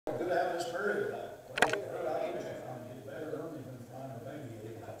to have this Mary back. Well, I ain't trying to get better. I'm even find her baby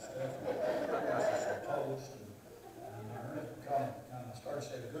eggs and stuff. This is toast. And her kind of started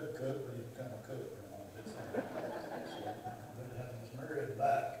saying good cook, but you become a cook. You know, so good to have Miss Mary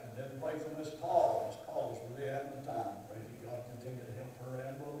back. And then pray for Miss Paul. Miss Paul was really having a time. Pray that God continue to help her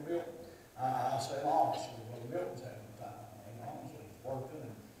and Brother Milton. I say honestly, Brother Milton's having a time. I mean, honestly, he's working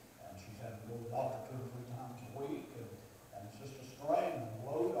and she's having to go to the doctor 2 or 3 times a week. And it's just a strain and a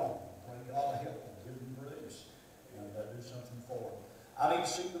load on them. Pray God to help them, give them grace, and do something for them. I need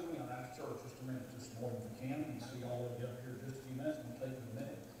to see the men after church just a minute this morning if you can. And see all of you up here in just a few minutes. It'll take me a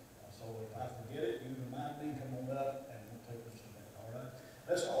minute. So if I forget it, you remind me, come on up, and it'll take us a minute, all right?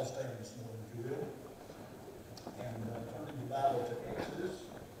 Let's all stand this morning, if you will. And turn your Bible to Exodus.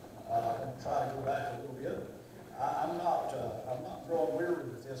 I'm going to try to go back a little bit. I'm not growing weary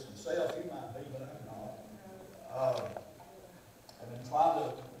with this myself. You might be, but I'm not. I've been trying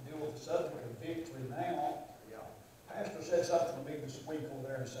to deal with the subject of victory now. Pastor said something to me this week over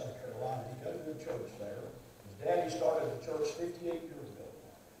there in South Carolina. He goes to the church there. His daddy started the church 58 years ago,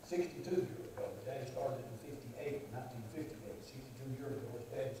 62 years ago. His daddy started it in 1958. 62 years ago, his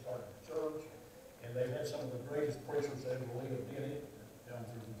daddy started the church. And they've had some of the greatest preachers that ever lived in it down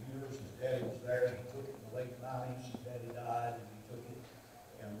through the years. His daddy was there. He took it in the late 90s. His daddy died, and he took it.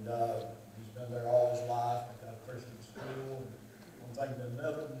 And he's been there all his life. He's got a Christian school. And one thing to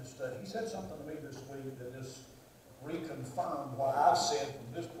another. He said something to me this week that just reconfirmed what I've said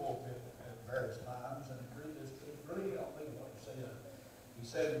from this pulpit at various times. And it really helped me what he said. He's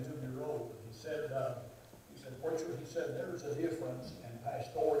 72-year-old. He said, preacher, he said, there's a difference in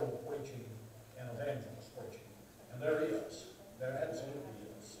pastoral preaching and evangelist preaching. And there is. There absolutely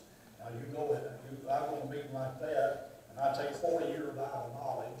is. Now I go to a meeting like that, and I take 40 years of Bible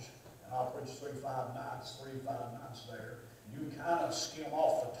knowledge, and I'll preach 3 or 5 nights there. You kind of skim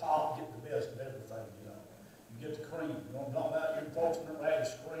off the top, get the best of everything, you know. You get the cream. You know what I'm talking about? You folks remember how to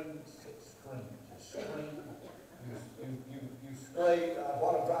scream? Just scream. You scrape,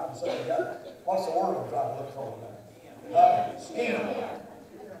 what I'm trying to say, what's the word I'm trying to look for? Skim.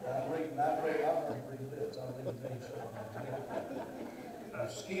 I'm reading lips. I'm reading things.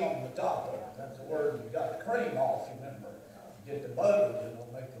 Skim the top of it. That's the word. You got the cream off, remember. You get the butter,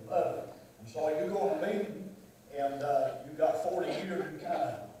 make the butter. And so you go in a meeting, and you got 40 years, you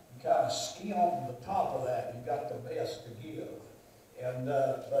kind of skim the top of that. You got the best to give. And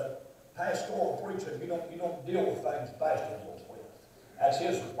but pastoral preaching, you don't deal with things the pastor deals with. That's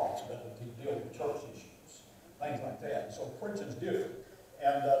his responsibility to deal with church issues, things like that. So preaching's different.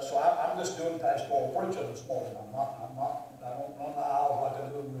 And so I'm just doing pastoral preaching this morning. I don't run the aisles like I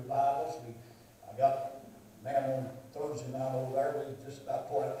do in revivals. I got a man on Thursday night over there. We just about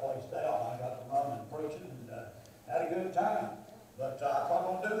tore that place down. I got to run and preaching and had a good time. But I probably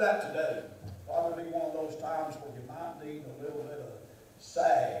won't do that today. Probably be one of those times where you might need a little bit of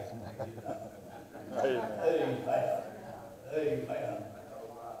sag when I get done. Amen.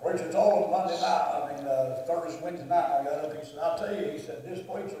 Preacher told him Monday night, Thursday, Wednesday night, I got up, he said, I'll tell you, he said, this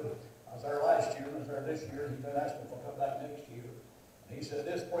preacher, I was there last year, I was there this year, he's been asking if I'll come back next year. And he said,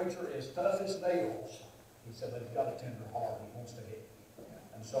 this preacher is tough as nails. He said, but he's got a tender heart, he wants to help you.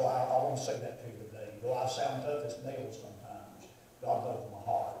 And so I want to say that to you today. Though I sound tough as nails sometimes, God knows my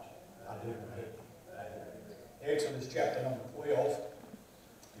heart. I do help you. Exodus chapter number 12,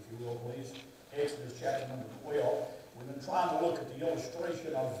 if you will, please. Exodus chapter number 12. We've been trying to look at the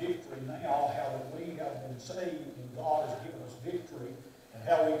illustration of victory now, how we have been saved and God has given us victory, and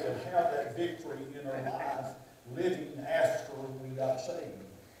how we can have that victory in our life living after we got saved.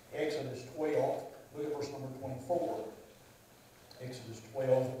 Exodus 12, look at verse number 24. Exodus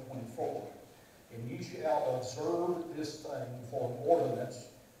 12, 24. And ye shall observe this thing for an ordinance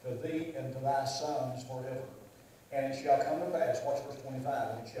to thee and to thy sons forever. And it shall come to pass, watch verse 25,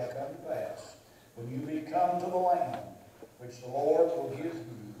 and it shall come to pass, when you be come to the land which the Lord will give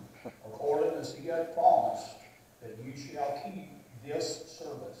you, according as he hath promised, that you shall keep this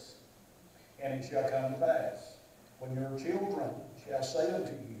service. And it shall come to pass, when your children shall say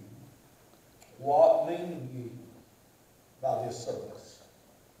unto you, what mean ye by this service?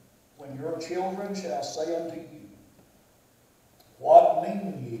 When your children shall say unto you, what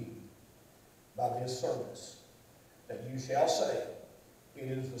mean ye by this service? That you shall say, it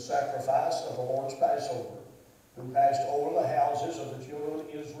is the sacrifice of the Lord's Passover, who passed over the houses of the children of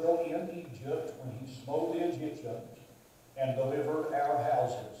Israel in Egypt when he smote the Egyptians and delivered our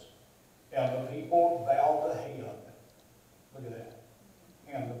houses. And the people bowed the head. Look at that.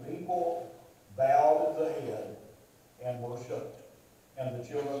 And the people bowed the head and worshipped. And the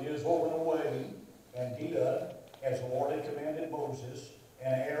children of Israel went away and did as the Lord had commanded Moses,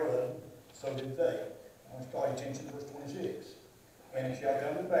 and Aaron so did they. I want you to call your attention to verse 26. And it shall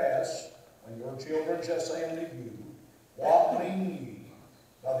come to pass, when your children shall say unto you, what mean ye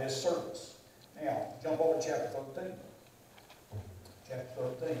by this service? Now, jump over to chapter 13. Chapter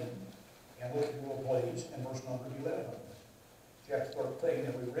 13, and look if you will please, in verse number 11. Chapter 13,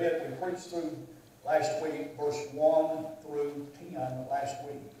 and we preached through last week, verse 1 through 10 last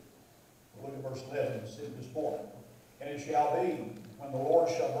week. We'll look at verse 11 this morning. And it shall be, when the Lord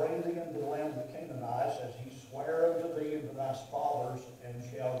shall bring thee into the land of the Canaanites, as he sware unto thee and to thy fathers, and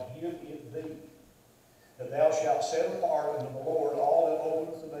shall give it thee, that thou shalt set apart unto the Lord all that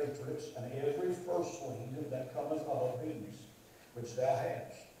openeth the matrix, and every firstling that cometh of a beast which thou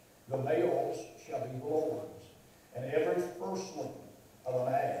hast. The males shall be the Lord's, and every firstling of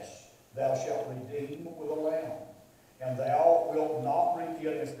an ass thou shalt redeem with a lamb. And thou wilt not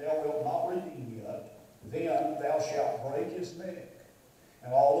redeem, if thou wilt not redeem yet, then thou shalt break his neck.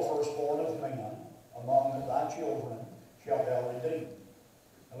 And all the firstborn of man among thy children shalt thou redeem.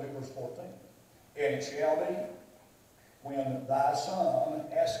 Now look at verse 14. And it shall be, when thy son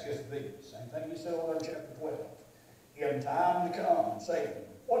asketh thee, same thing he said over in chapter 12, in time to come, saying,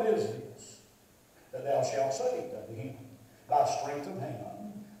 what is this that thou shalt say unto him? By strength of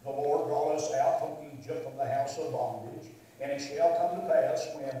hand, the Lord brought us out from Egypt, from the house of bondage. And it shall come to pass,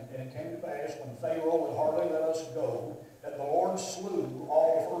 and it came to pass, when Pharaoh would hardly let us go, that the Lord slew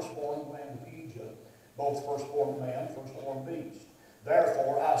all the firstborn of the land of Egypt, both firstborn man, firstborn beast.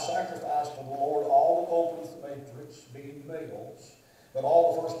 Therefore I sacrifice to the Lord all that openeth the matrix, being males, but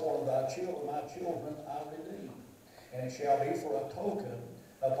all the firstborn of my children I redeem. And it shall be for a token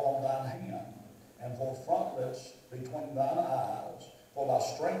upon thine hand, and for frontlets between thine eyes. For by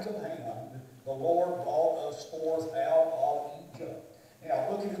strength of hand the Lord brought us forth out of Egypt. Now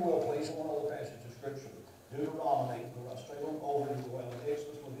look, if you will, please, at one other passage of Scripture. Deuteronomy. We're going to stay over to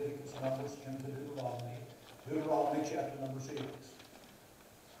Exodus, Leviticus, Numbers, into Deuteronomy. Deuteronomy chapter number 6.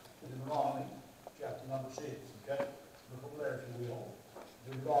 Deuteronomy chapter number 6. Okay? Look over there, if you will.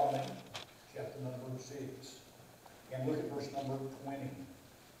 Deuteronomy chapter number 6. And look at verse number 20.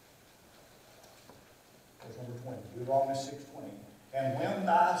 Verse number 20. Deuteronomy 6:20. And when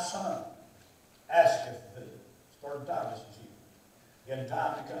thy son asketh thee, third time this is here, in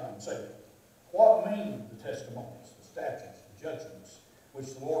time to come, say, what mean the testimonies, the statutes, the judgments,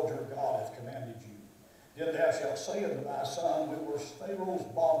 which the Lord your God hath commanded you? Then thou shalt say unto thy son, we were Pharaoh's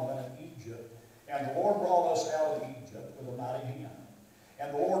bondmen in Egypt, and the Lord brought us out of Egypt with a mighty hand.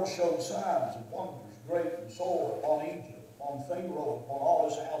 And the Lord showed signs and wonders, great and sore, upon Egypt, upon Pharaoh, upon all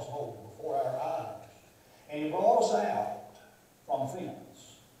his household, before our eyes. And he brought us out from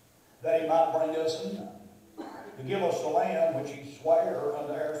thence, that he might bring us in, to give us the land which he sware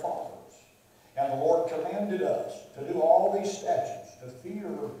unto our fathers. And the Lord commanded us to do all these statutes, to fear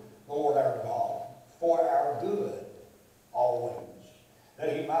the Lord our God, for our good always,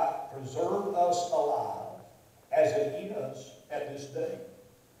 that he might preserve us alive, as it is at this day.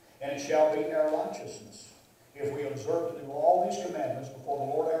 And it shall be our righteousness, if we observe to do all these commandments before the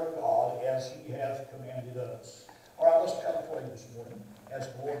Lord our God, as he hath commanded us. All right, let's have a prayer this morning.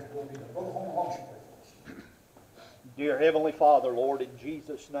 Ask the Lord to go be there. Brother Holman, why don't you pray for us? Dear Heavenly Father, Lord, in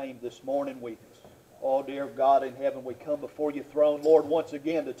Jesus' name this morning oh dear God in heaven, we come before your throne, Lord, once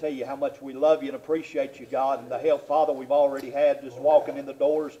again to tell you how much we love you and appreciate you, God, and the help, Father, we've already had just walking in the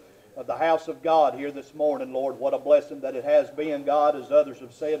doors of the house of God here this morning, Lord. What a blessing that it has been, God, as others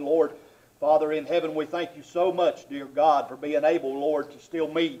have said, Lord. Father in heaven, we thank you so much, dear God, for being able, Lord, to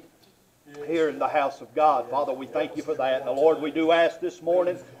still meet here in the house of God. Father, we thank you for that. Now, Lord, we do ask this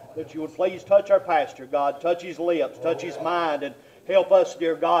morning that you would please touch our pastor, God. Touch his lips, touch his mind, and help us,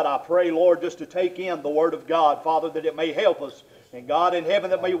 dear God, I pray, Lord, just to take in the Word of God, Father, that it may help us. And God in heaven,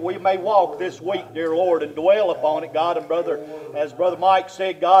 that we may walk this week, dear Lord, and dwell upon it, God. And as Brother Mike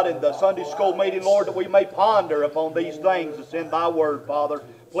said, God, in the Sunday school meeting, Lord, that we may ponder upon these things that's in thy Word, Father.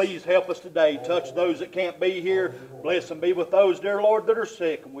 Please help us today. Touch those that can't be here. Bless and be with those, dear Lord, that are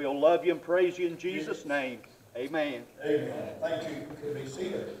sick. And we'll love you and praise you in Jesus' name. Amen. Amen. Thank you. You can be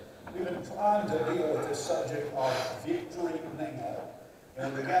seated. We've been trying to deal with this subject of victory now.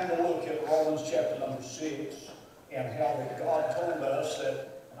 And we began to look at Romans chapter number 6 and how that God told us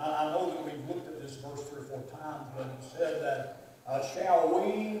that, and I know that we've looked at this verse 3 or 4 times, but he said that, shall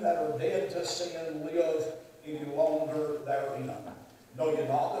we that are dead to sin live any longer therein? Know ye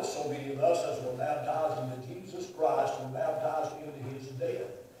not that so many of us as were baptized into Jesus Christ were baptized into his death,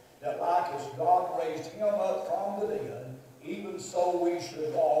 that like as God raised him up from the dead, even so we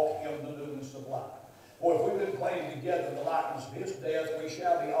should walk in the newness of life. For if we've been playing together in the likeness of his death, we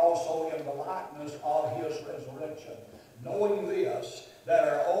shall be also in the likeness of his resurrection. Knowing this, that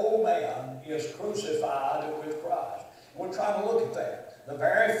our old man is crucified with Christ. We're trying to look at that. The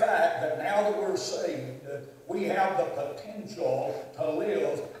very fact that now that we're saved, we have the potential to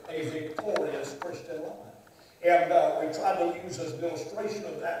live a victorious Christian life. And we tried to use as an illustration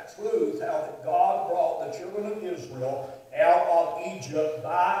of that truth how that God brought the children of Israel out of Egypt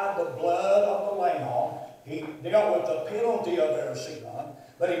by the blood of the Lamb. He dealt with the penalty of their sin,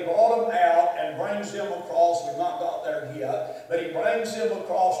 but he brought them out and brings them across. We've not got there yet, but he brings them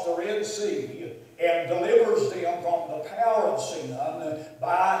across the Red Sea and delivers them from the power of sin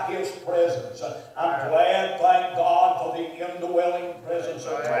by his presence. I'm glad, thank God, for the indwelling presence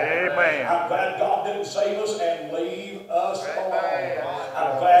of God. Amen. I'm glad God didn't save us and leave us alone.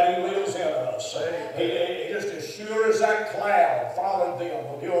 I'm glad he lives in us. He just as sure as that cloud followed them,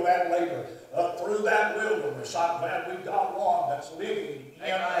 we'll deal with that later, through that wilderness. I'm glad we've got one that's living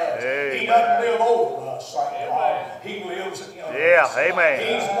in us. Amen. He doesn't live over us, thank God. He lives in us. Yeah, amen.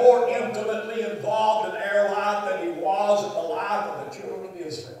 He's more intimately involved in our life than he was in the life of the children of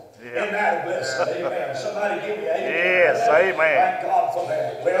Israel. Yeah. Isn't that a blessing? Amen. Somebody give me amen. Yes, amen. Thank God for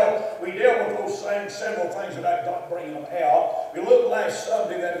that. Well, we dealt with those things, several things about God bringing them out. We looked last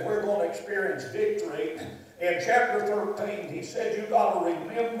Sunday that if we're going to experience victory, in chapter 13, he said you've got to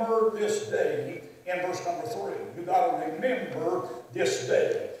remember this day in verse number 3. You've got to remember this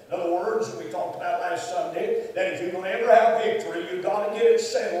day. In other words, we talked about last Sunday, that if you're going to ever have victory, you've got to get it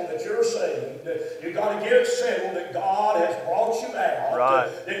settled that you're saved. You've got to get it settled that God has brought you out.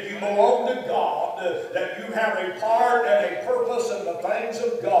 Right. That you belong to God. That you have a part and a purpose in the things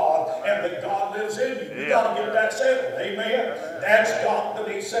of God, and that God lives in you. You've got to get that settled. Amen. That's got to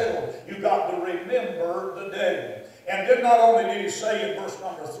be settled. You've got to remember the day. And then not only did he say in verse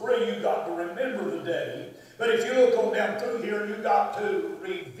number 3, you've got to remember the day, but if you look on down through here, you've got to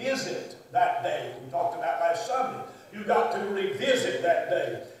revisit that day. We talked about last Sunday. You've got to revisit that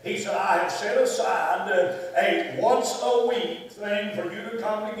day. He said, I have set aside a once-a-week thing for you to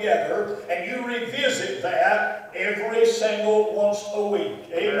come together, and you revisit that every single once a week.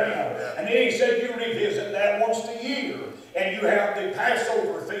 Amen. And then he said you revisit that once a year. And you have the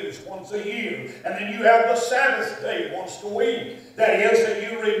Passover feast once a year. And then you have the Sabbath day once a week. That is,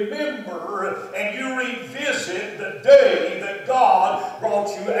 that you remember and you revisit the day that God brought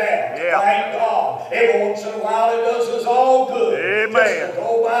you out. Yeah. Thank God. Every once in a while it does us all good. Amen. Just to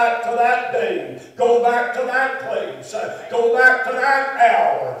go back to that day. Go back to that place. Go back to that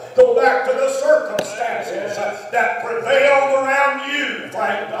hour. Go back to the circumstances that prevailed around you.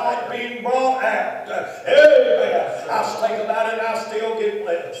 Thank God being brought out. Amen. I think about it and I still get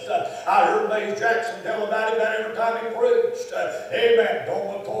blessed. I heard Mays Jackson tell about it about every time he preached. Amen.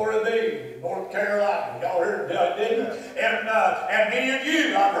 Dormitory D, North Carolina. Y'all heard it, didn't you? And many of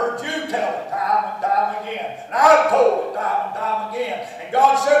you, I've heard you tell it time and time again. And I've told it time and time again. And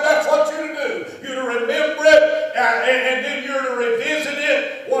God said that's what you're to do. You're to remember it and then you're to revisit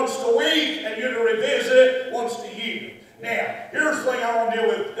it once a week and you're to revisit it once a year. Now, here's the thing I want to deal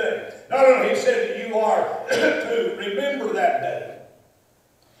with today. Not only he said that you are to remember that day,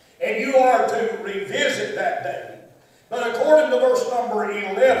 and you are to revisit that day, but according to verse number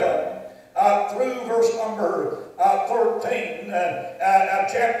 11 through verse number 13,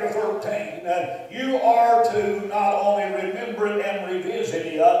 chapter 13, you are to not only remember it and revisit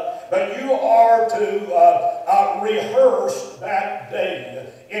it, but you are to rehearse that day.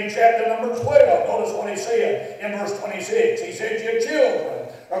 In chapter number 12, notice what he said in verse 26. He said, your children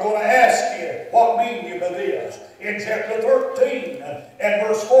are going to ask you, what mean you by this? In chapter 13 and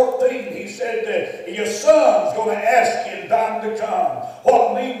verse 14, he said that your son's going to ask you in time to come,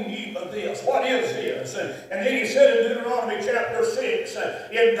 what mean ye by this? What is this? And then he said in Deuteronomy chapter 6,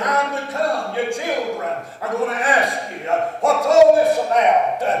 in time to come, your children are going to ask you, what's all this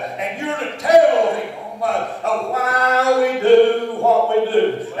about? And you're to tell them why we do what we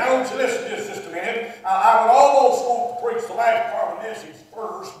do. Now, I want you to listen to this just a minute. I would almost want to preach the last part of the message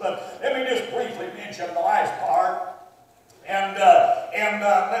first, but let me just briefly mention the last part. And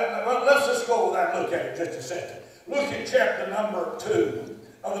let's just go there and look at it just a second. Look at chapter number 2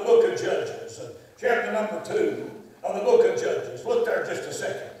 of the book of Judges. Chapter number 2 of the book of Judges. Look there just a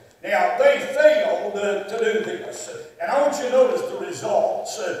second. Now, they failed to do this. And I want you to notice the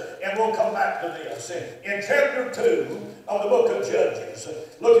results, and we'll come back to this. In chapter 2 of the book of Judges,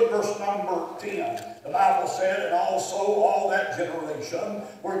 look at verse number 10. The Bible said, and also all that generation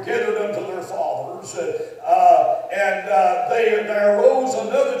were gathered unto their fathers, and there arose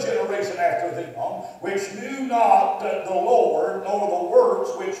another generation after them, which knew not the Lord, nor the works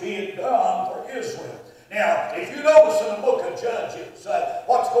which he had done for Israel. Now, if you notice in the book of Judges,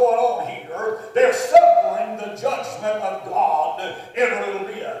 what's going on here, they're suffering the judgment of God every little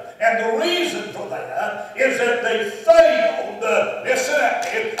bit. And the reason for that is that they failed, listen at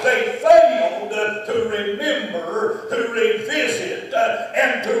me, they failed to remember, to revisit,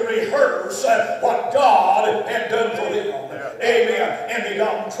 and to rehearse what God had done for them. Amen. And they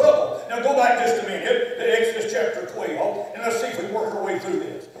got in trouble. Now go back just a minute to Exodus chapter 12, and let's see if we can work our way through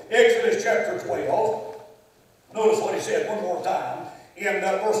this. Exodus chapter 12. Notice what he said one more time in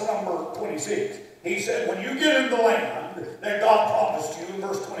verse number 26. He said, when you get in the land that God promised you, in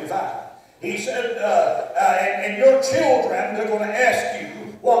verse 25, he said, and your children, they're going to ask you,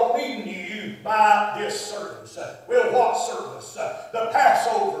 what mean you by this service? Well, what service? The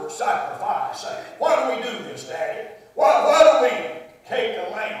Passover sacrifice. Why do we do this, Daddy? Why do we take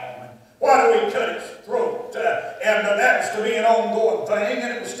a lamb? Why do we cut its throat? And that was to be an ongoing thing,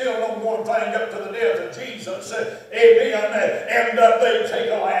 and it was still an ongoing thing up to the death of Jesus. Amen. And they'd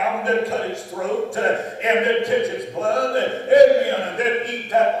take a lamb and they'd cut its throat, and they'd catch its blood, amen, and they'd eat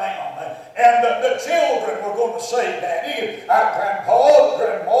that lamb. And the children were going to say, Daddy, Grandpa,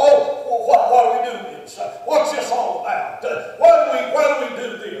 Grandma, why do we do this? What's this all about? Why do we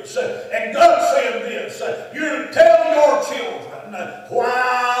do this? And God said this, you tell your children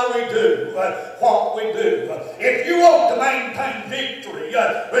why we do what we do. If you want to maintain victory,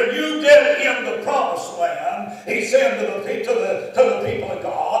 when you get in the promised land, he said to the people of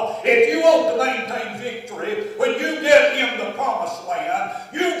God, if you want to maintain victory, when you get in the promised land,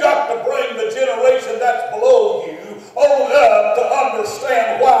 you've got to bring the generation that's below you on up to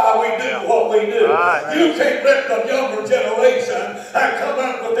understand why we do what we do. Right. You can't let the younger generation come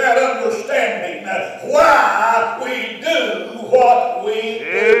up with that understanding why we do what we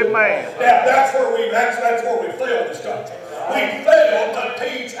do. Amen. Now that's where we fail this country. We fail to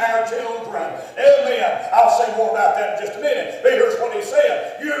teach our children. Amen. I'll say more about that in just a minute. But here's what he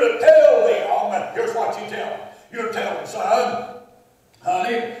said. You're to tell them, here's what you tell them. You're to tell them, son,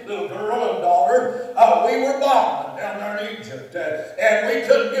 honey, little girl and daughter, we were bombing down there in Egypt, and we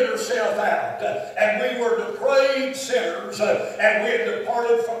couldn't get ourselves out, and we were depraved sinners, and we had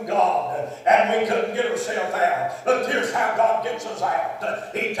departed from God, and we couldn't get ourselves out. But here's how God gets us out.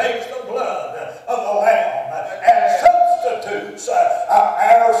 He takes the blood of the lamb and substitutes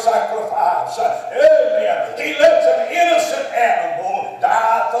our sacrifice. Amen. He lets an innocent animal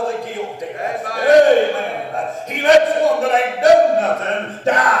die for the guilty. Amen. He lets one that ain't done nothing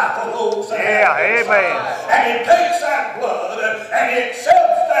die for those that have done. Amen. And he takes that blood and he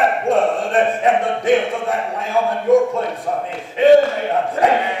accepts that blood and the death of that lamb in your place, honey. Amen.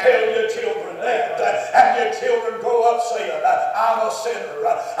 And you tell your children that. And your children grow up saying, I'm a sinner.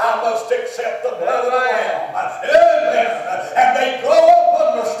 I must accept the blood of the lamb. Amen. And they grow up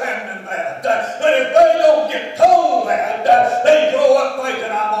understanding that. But if they don't get told that, they grow up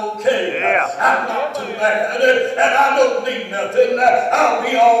thinking I'm okay. I'm not too bad. And I don't need nothing. I'll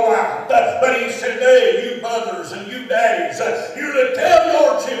be all right. But he said, hey, you mothers and you daddies, you're to tell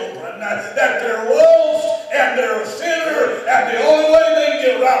your children that they're lost and they're a sinner, and the only way they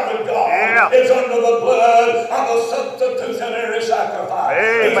get right with God is under the blood of a substitutionary sacrifice.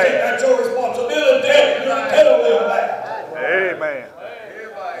 Amen. He said that's your responsibility. You're to tell them that. Amen.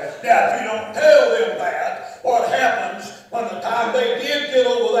 Now, if you don't tell them that, what happens when the time they did get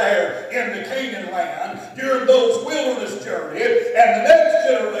over there in the Canaan land during those wilderness journeys, and the next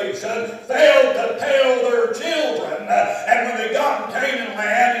generation failed to tell their children, and when they got in Canaan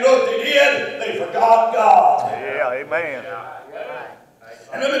land, you know what they did? They forgot God. Yeah, amen.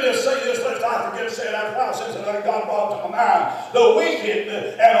 And let me just say this, lest I forget to say it after I said that God brought to my mind. The wicked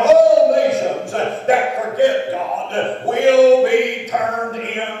and all nations that forget God will be turned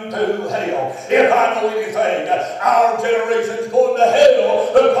into hell. If I know anything, our generation's going to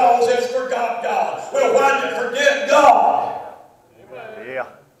hell because it's forgot God. Well, why did it forget God? Yeah.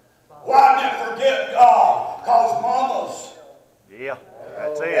 Why did it forget God? Because mamas. Yeah,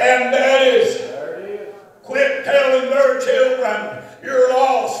 that's it. And daddies quit telling their children, you're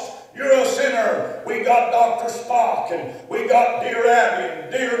lost, you're a sinner. We got Dr. Spock, and we got Dear Abby,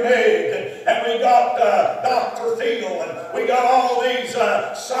 and Dear Meg, and we got Dr. Phil, and we got all these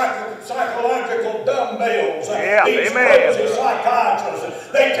psychological dumbbells, these crazy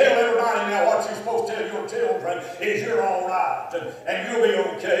psychiatrists. They tell everybody now what you're supposed to tell your children is you're all right, and you'll be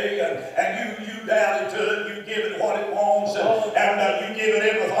okay, and you down to it, you give it what it wants, and you give it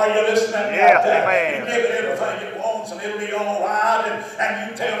everything. You listen to me out there. You give it everything it wants, and it'll be all right, and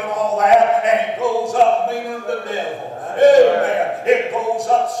you tell it all that, and it grows up meaning the devil. Amen. It grows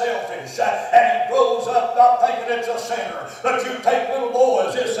up selfish, and it grows up not thinking it's a sinner. But you take little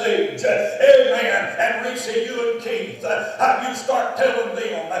boys this age, amen, and Reese, you and Keith, you start telling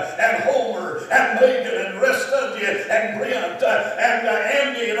them, and Homer, and Megan, and the rest of you, and Brent, and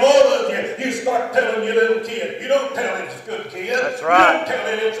Andy, and all of you, you start telling your little kid. You don't tell it it's a good kid. That's right. You don't tell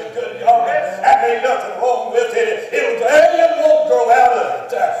it it's a good young, and ain't nothing wrong with it. It won't grow out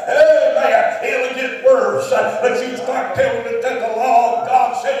of it. Amen. It'll get worse. But you start telling it that the law of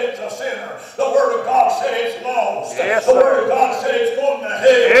God said it's a sinner. The Word of God said it's lost. Yes, the Word of God said it's going to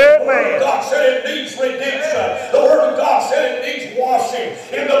hell. Amen. The Word of God said it needs redemption. The Word of God said it needs washing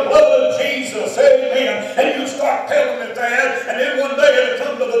in the blood of Jesus. Amen. And you start telling it that, and then one day it'll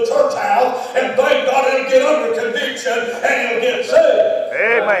come to the church house, and thank God it'll get under conviction, and it'll get saved.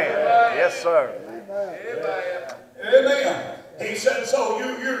 Amen. Yes, sir. Amen. He said, so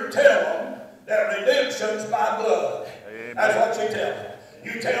you tell them that redemption's by blood. Amen. That's what you tell them.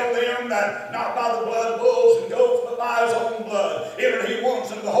 You tell them that not by the blood of bulls and goats, but by his own blood. Enter he once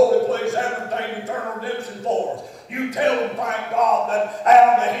into the holy place, having obtained eternal redemption for us. You tell them, thank God, that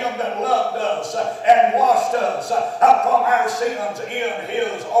unto him that loved us and washed us from our sins in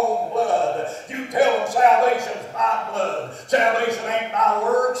his own blood. You tell them salvation's by blood. Salvation ain't by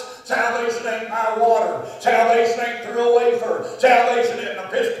works. Salvation ain't by water. Salvation ain't through a wafer. Salvation ain't an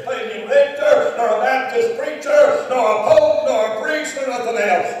Episcopalian rector, nor a Baptist preacher, nor a pope, nor a priest, nor nothing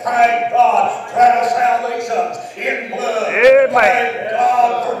else. Thank God, trial salvation's in blood. Amen. Thank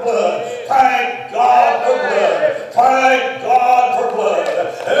God for blood. Thank God for blood. Thank God for blood.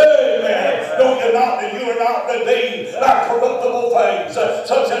 Amen. Know you not that you are not redeemed by corruptible things,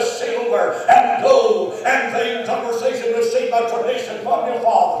 such as silver and gold and things conversation received by tradition from your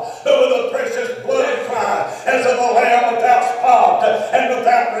father, but with the precious blood of Christ, as of a lamb without spot and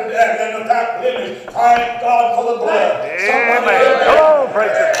without blemish. Thank God for the blood. Amen. Come on,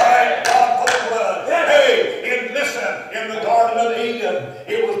 preacher. Thank God for the blood. Hey, listen, in the Garden of Eden,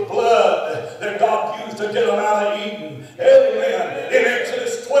 it was blood that God used to get them out of Eden. Amen. In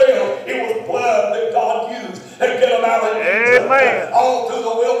Exodus 12, it was blood that God used to get them out of Eden. Amen. All through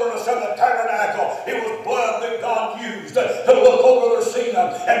the wilderness of the tabernacle, it was blood that God used to look over their sin.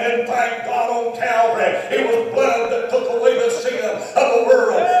 And then thank God on Calvary, it was blood that took away the sin of the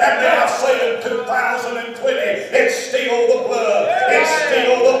world. And now saying 2020, it's still the blood. It's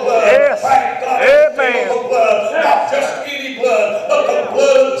still the blood. Yes. Thank God, it's still the blood. Not just any blood, but the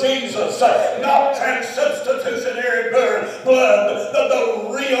blood of Jesus. Not transubstitutionary blood, the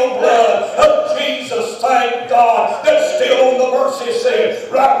real blood of Jesus. Thank God, that's still on the mercy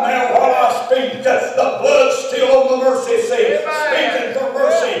seat. Right now while I speak, the blood's still on the mercy seat. Speaking for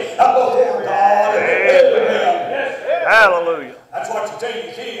mercy before God. Amen. Hallelujah. That's what you tell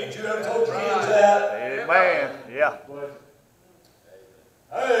your kids. You ever told your kids that? Amen. Yeah.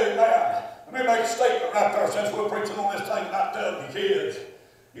 Amen. Let me make a statement right there since we're preaching on this thing about telling your kids.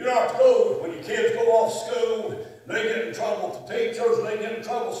 You don't have to go, when your kids go off school, they get in trouble with the teachers, they get in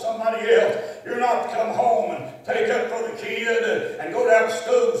trouble with somebody else. You're not to come home and take up for the kid and go down to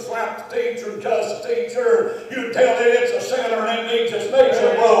school and slap the teacher and cuss the teacher. You tell it it's a sinner and it needs its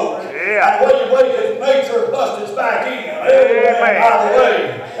nature broke. Yeah. And when you break his nature, bust his back in. Amen. By the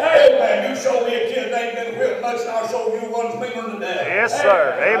way, amen. You show me a kid that ain't been whipped much, and I'll show you one's meaner than that. Yes,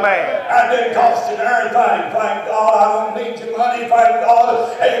 sir. Amen. I didn't cost you everything, thank God. I don't need your money, thank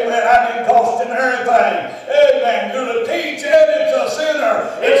God. Amen. I didn't cost you everything. Amen. You're to teach it, it's a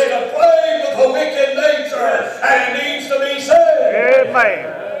sinner. It's to play with a wicked nature, and it needs to be saved.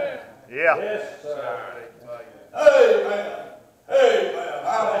 Amen. Yeah. Yes, sir. Amen. Amen.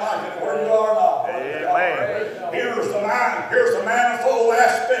 I don't like it where you are now. Amen. Here's the manifold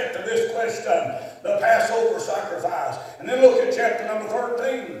aspect of this question, the Passover sacrifice. And then look at chapter number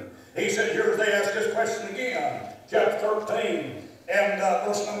 13. He said, here's they ask this question again. Chapter 13 and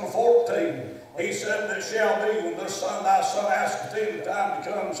verse number 14. He said, that shall be when this son, thy son, asketh thee in the time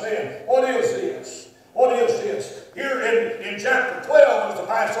to come, saying, what is this? What is this? Here in chapter 12 is the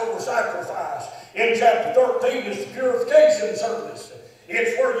Passover sacrifice. In chapter 13 is the purification service.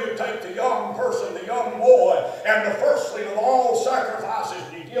 It's where you take the young person, the young boy, and the firstling of all sacrifices,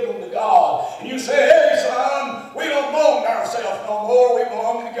 and you give them to God. And you say, hey, son, we don't belong to ourselves no more. We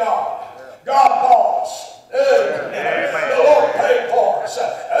belong to God. God bought us. Amen. The Lord paid for us.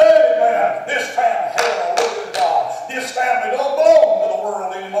 Amen. This family, hallelujah, God. This family don't belong to the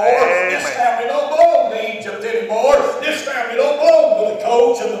world anymore. Amen. This family don't belong to Egypt anymore. This family don't belong to the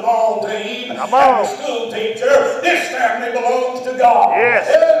coach and the ball team and the school teacher. This family belongs to God.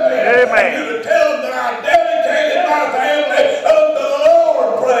 Yes. Amen. Amen. And you to tell them that I dedicated my family unto the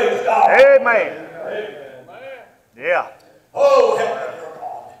Lord. Praise God. Amen. Yeah. Oh, help me, dear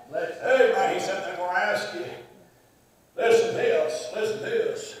God. Amen. He said, they're going to ask you, listen to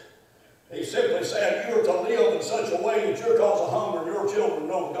this. He simply said, you are to live in such a way that your cause of hunger, your children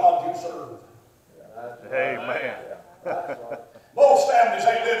know the God you serve. Amen. Most families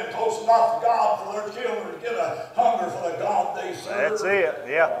ain't living close enough to God for their children to get a hunger for the God they serve. That's it.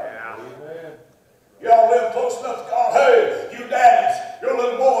 Yeah. Y'all live close enough to God. Hey, you daddies, your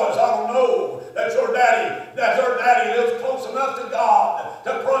little boys, I don't know that your daddy lives close enough to God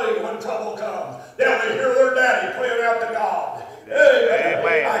to pray when trouble comes. They'll hear their daddy praying out to God.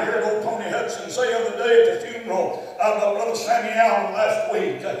 Amen. I heard old Tony Hudson say the other day at the funeral of Brother Sammy Allen last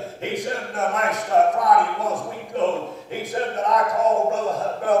week. He said last Friday was a week ago. He said that I called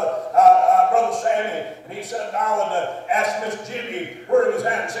Brother Sammy, and he said I would ask Miss Jimmy where he was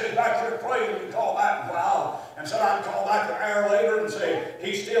at, and said he's back there praying. We call back in a while, and said I'd call back an hour later and say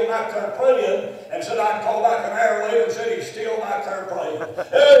he's still back there praying, and said I'd call back an hour later and said he's still back there praying.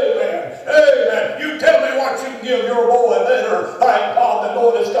 Amen. Amen. You tell me what you can give your boy better. Thank God the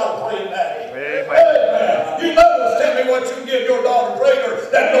Lord has got a praying daddy. Amen. Amen. You mothers, tell me what you can give your daughter greater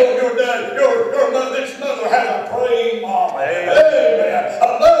than knowing your dad, your mother has a praying mom. Amen. Amen.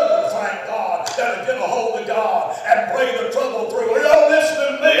 A mother, thank God, that'll get a hold of God and pray the trouble through. Are y'all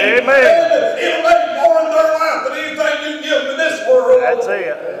listening to me? Amen. It'll make more in their life than anything you can give them in this world. That's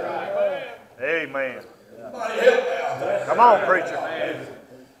it. Amen. Somebody help me out there. Come on, preacher.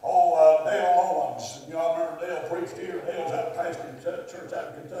 Oh, Dale Owens. You know, I remember Dale preached here. Dale's out of pastor in church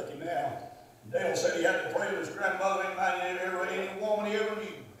out in Kentucky now. Dale said he had to pray with his grandmother any woman he ever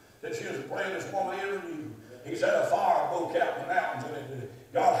knew. That she was the prayingest woman he ever knew. He said a fire broke out in the mountains and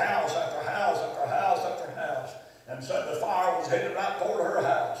it got house after house after house after house. And said the fire was headed right toward her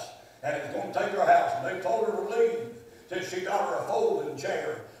house. And it was going to take her house. And they told her to leave. Said she got her a folding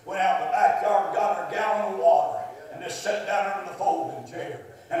chair. Went out in the backyard and got her a gallon of water. And just sat down in the folding chair.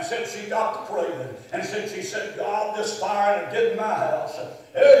 And said she got to praying. And she said, God, this fire ain't getting my house.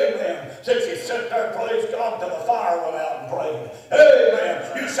 Amen. Said she sat there, praise God, till the fire went out and prayed. Amen.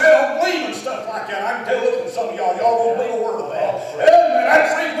 You say don't believe in stuff like that. I can tell, listen to some of y'all don't believe a word of that. Amen.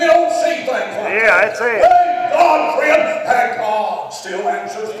 That's the reason we don't see things like that. Yeah, that's it. Thank God, friend. Thank God still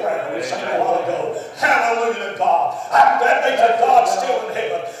answers prayer. We sang a while ago. Hallelujah to God. I'm glad that God's still in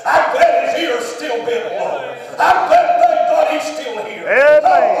heaven. I'm glad his ears still been low. I'm glad, thank God, he's still here.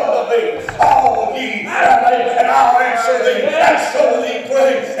 Amen. All ye, and I'll answer thee, and show thee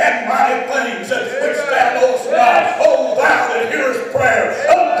great and mighty things which thou knowest not. O thou that hearest prayer,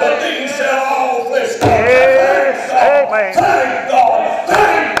 unto thee shall all flesh come. Yes. Amen. Thank God,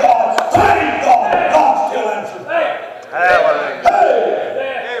 thank God, thank God. God still answers prayer. Hallelujah.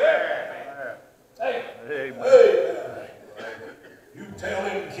 Amen. Amen. You tell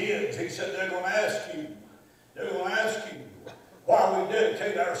them kids, he said they're going to ask you why we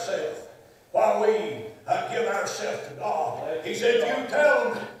dedicate ourselves, why we give ourselves to God. He said, you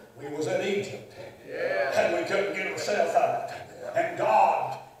tell them we was in Egypt and we couldn't get ourselves out. And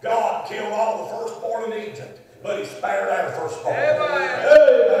God killed all the firstborn in Egypt, but he spared our firstborn. Amen.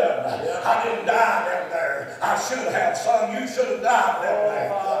 I didn't die down there. I should have, son. You should have died down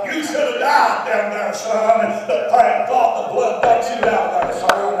there. You should have died down there, son. But thank God the blood got you out there,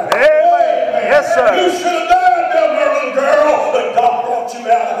 son. Amen. Yes, sir. You should have died down there, little girl, but God brought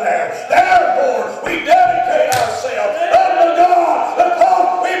you out of there. Therefore, we dedicate ourselves unto God because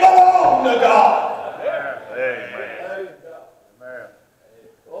we belong to God. Amen. Amen.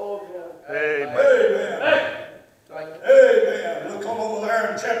 Amen. Amen. We'll come over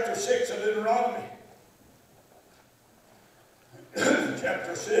there in chapter 6 of Deuteronomy.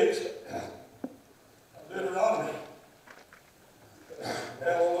 Chapter 6 of Deuteronomy.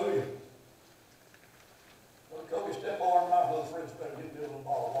 Hallelujah. Well, Kobe, step on my little friends better get me a little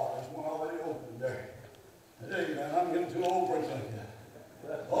bottle of water. There's one already open there. Amen. I'm getting too old for anything.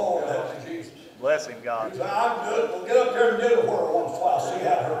 Oh, help me, Jesus. Bless him, God. He said, I'll do it. Well, get up there and get a whirl once in a while. See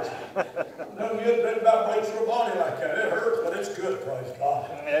how it hurts. No, you ain't about breaks your body like that. It hurts, but it's good, praise God.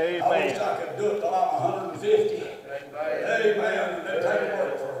 Amen. I wish I could do it till I'm 150. Amen. And then take a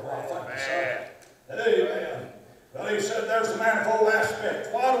break for a while. Thank you, son. Amen. Well, he said there's the manifold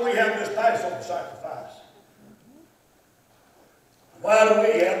aspect. Why do we have this Passover sacrifice? Why do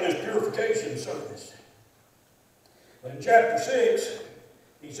we have this purification service? But in chapter 6,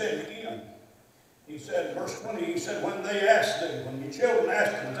 he said again, he said in verse 20, he said, when they asked thee, when your children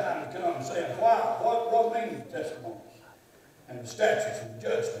asked in time to come, saying, why? What mean the testimonies and the statutes and the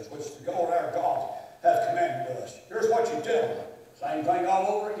judgments which the Lord our God hath commanded us? Here's what you tell them. Same thing all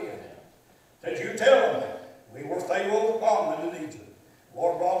over again. That you tell them, we were Pharaoh's bondmen in Egypt.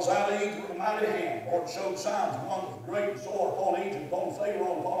 Lord brought us out of Egypt with a mighty hand. Lord showed signs and wonders, great and sore upon Egypt, upon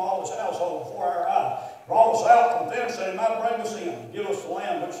Pharaoh, and upon all his household before our eyes. Brought us out from thence, that he might bring us in, and give us the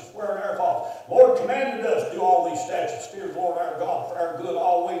land which is swearing our fathers. Lord commanded us to do all these statutes, fear the Lord our God for our good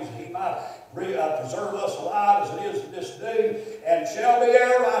always, that he might preserve us alive as it is to this day, and shall be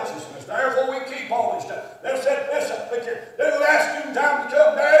our righteousness. Therefore we keep all these statutes. Listen, look here. This is the last student time to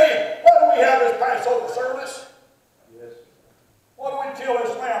come, Daddy. Why do we have this Passover service? Why do we kill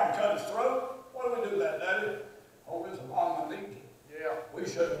this lamb and cut his throat? Why do we do that, Daddy? Oh, it's a monument of Egypt. Yeah. We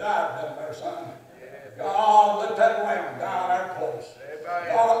should have died down there, son. Yeah. God, let that lamb die in our place.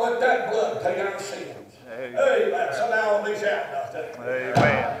 Amen. God, let that blood take our sins. Amen. So now I'll be shouting out there. Amen.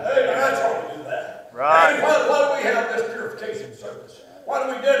 Amen. That's why we do that. Right. Daddy, why do we have this purification service? Why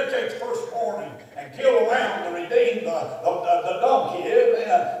do we dedicate the firstborn and kill a lamb to redeem the donkey?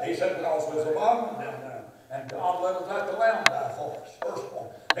 Amen. He said, because it was a monument down there. And God let us let the lamb die for us, firstborn.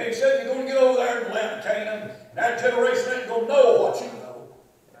 And he said, you're going to get over there in the land of Canaan, and that generation ain't going to know what you know.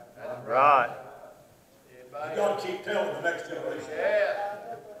 Right. You got to keep telling the next generation.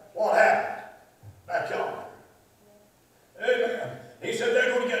 What happened back yonder? Amen. He said,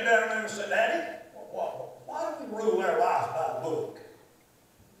 they're going to get down there and say, Daddy, why don't we rule their lives by a book?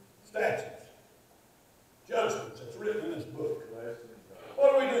 Statutes, judgments that's written in this book. Why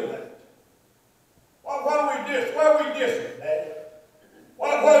do we do that? Why do we different, Daddy? My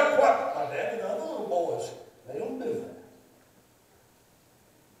Daddy, the other little boys, they don't do that.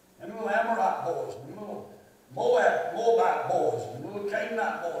 And the little Amorite boys, and the little Moabite boys, and the little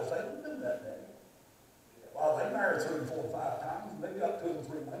Canaanite boys, they don't do that, Daddy. Well, they married 3 and 4 and 5 times, and they got 2 and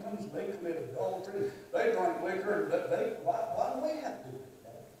 3 women, and they committed adultery, they drank liquor, and why do we have to do that?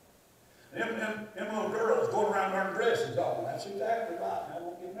 Them little girls going around wearing dresses on. That's exactly right. I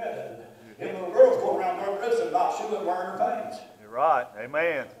won't get mad at it. Them little girls going around wearing dresses, not she wasn't wearing her pants. You're right.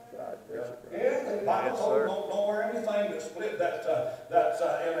 Amen. Yeah, the Bible told them don't wear anything that's split that's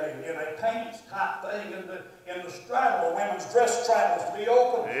in a pants type thing in the straddle. A women's dress straddles to be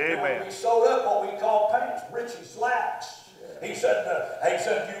open. Amen. It would be sewed up what we call pants, breeches, slacks. He said,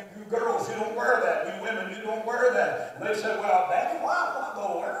 you girls, you don't wear that. You women, you don't wear that. And they said, well, Daddy, why the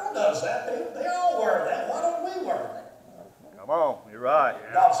world does that? They all wear that. Why don't we wear that? Come on. You're right.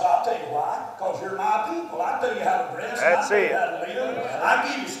 God said, I'll tell you why. Because you're my people. I tell you how to dress. That's it. I tell you how to live. I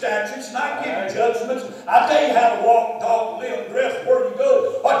give you statutes and I give you judgments. I tell you how to walk, talk, live, dress, where you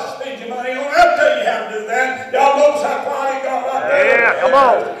go, what you spend your money on. I'll tell you how to do that. Y'all notice how quiet he got right there? Yeah, come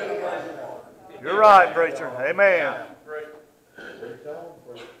on. You're right, preacher. Amen.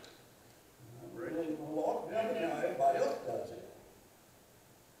 Everybody else does it.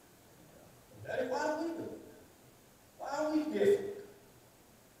 Daddy, why do we do it? Why are we different?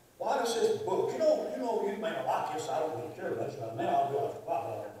 Why does this book? You may not like this. I don't really care about it now. I'll go off the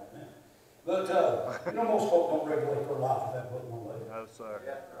Bible right now. But most folks don't regulate their life with that book one way. No, sir.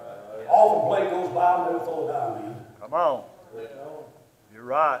 Often play goes by and they'll throw it down in. Come on. You're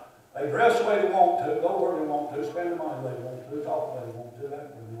right. They dress the way they want to, go where they want to, spend the money the way they want to, talk the way they want to,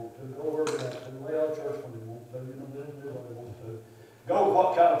 act when they want to, go where they want to, lay out of church when they want to, do what they want to. Go to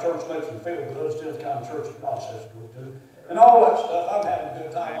what kind of church makes them feel good, still the kind of church that God says to go to. And all that stuff. I'm having a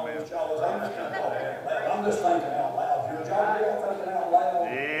good time on this, y'all. I'm just kind of talking out loud. I'm just thinking out loud. You're thinking out loud.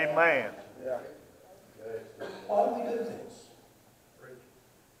 Amen. Why do we do this?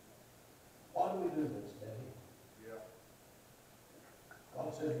 Why do we do this, Daddy?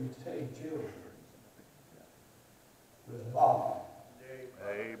 God said you take children with a bomb.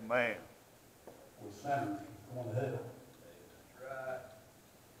 Amen. With sinners going to hell.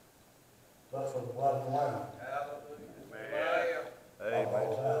 But for the blood of the Lamb. Amen.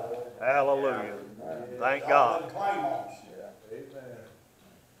 Hallelujah. Thank God.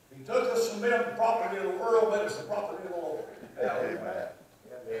 He took us from being the property of the world, but it's the property of the Lord. Amen.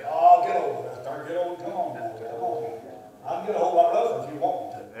 Oh, get over that. Get over. Come on now. Come on. I can get a whole lot rougher if you want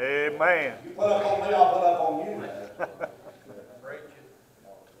me to. Amen. You put up on me, I'll put up on you.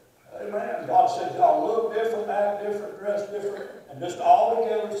 Amen. God said y'all look different, act different, dress different, and just all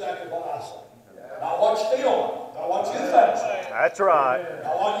together exactly what I say. Not what you feel like, not what you think. That's right.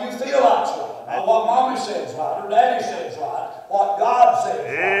 Not what you feel like's right. Not what mommy says right or daddy says right. What God says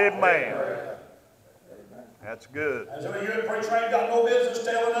right. Amen. That's good. And so you and preacher ain't got no business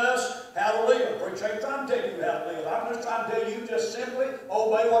telling us how to live. Preacher ain't trying to tell you how to live. I'm just trying to tell you just simply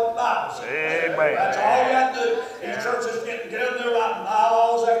obey what the Bible says. Amen. That's all you have to do. These churches getting together, they're writing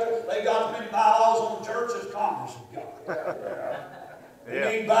bylaws after they got as many bylaws on the church as Congress has got. We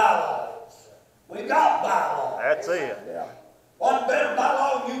need bylaws. We got bylaws. That's it. What better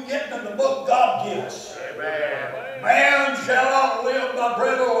bylaw you get than the book God gives us? Amen. Man shall not live by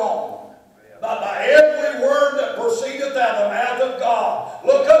bread alone, but by every word that proceedeth out of the mouth of God.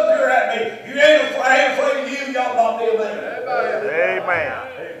 Look up here at me. You ain't afraid of you, y'all not be there. Amen.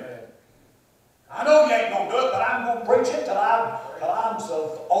 I know you ain't gonna do it, but I'm gonna preach it till I'm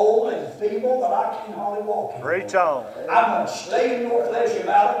so old and feeble that I can't hardly walk anymore. Preach on. I'm gonna stay in your flesh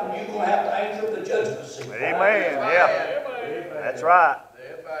about it, and you're gonna have to answer the judgment seat. Amen. Yeah. That's right.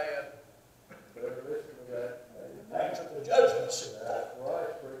 Answer the judgment seat.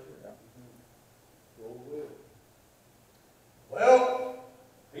 Well,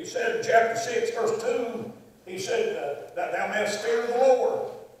 he said in chapter 6, verse 2, he said that thou mayest fear the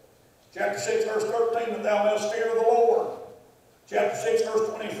Lord. Chapter 6, verse 13, that thou mayest fear the Lord. Chapter 6, verse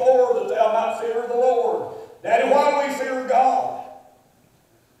 24, that thou might fear the Lord. Daddy, why do we fear God?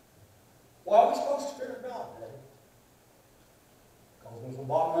 Why are we supposed to fear God, Daddy? Because there's a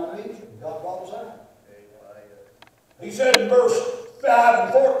bottom of Egypt, and God brought us out. He said in verse 5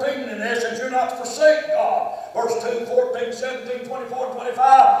 and 14, in essence, you're not to forsake God. Verse 2, 14, 17, 24, and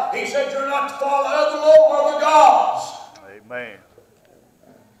 25, he said you're not to follow other gods. Amen.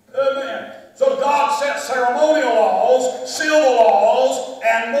 Amen. So God set ceremonial laws, civil laws,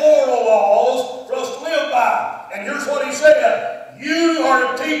 and moral laws for us to live by. And here's what he said. You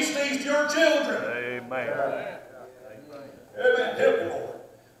are to teach these to your children. Amen. Amen. Help me, Lord.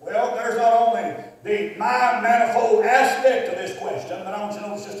 Well, there's not only the mind manifold aspect of this question, but I want you to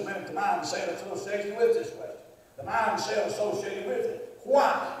notice just a minute the mindset associated with this question. The mindset associated with it.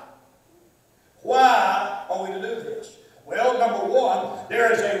 Why? Why are we to do this? Well, number one,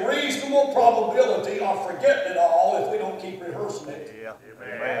 there is a reasonable probability of forgetting it all if we don't keep rehearsing it. Yeah.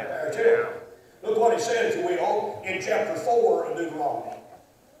 Amen. There too. Look what he said, if you will, in chapter 4 of Deuteronomy.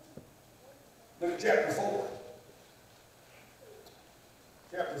 Look at chapter 4.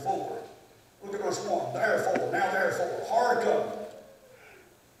 Chapter 4. Look at verse 1. Therefore, hearken.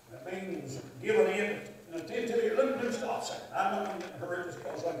 That means giving in attentive ear. Let me stop a second. I'm not going to get in a hurry just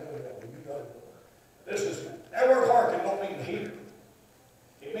because I can do it. You go. This is, that word hearken don't mean to hear.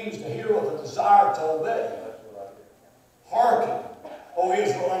 It means to hear with a desire to obey. Hearken, O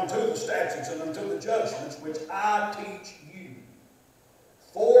Israel, unto the statutes and unto the judgments which I teach you.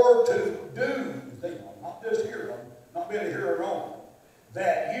 For to do them, not just hear them, not be a hearer only,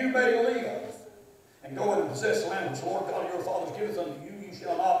 that you may live and go and possess the land which the Lord God of your fathers giveth unto you. You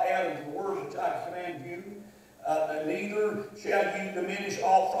shall not add unto the word which I command you, neither shall you diminish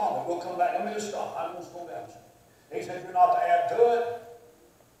aught from it. We'll come back. Let me just stop. I'm going to slow down. He said you're not to add to it.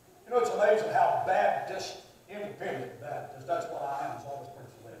 You know, it's amazing how Baptist, independent Baptist, that's what I am, as always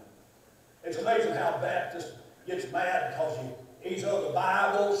preaching. It's amazing how Baptist gets mad because he's other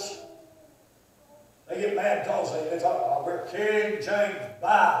Bibles. They get mad because they talk, oh, we're King James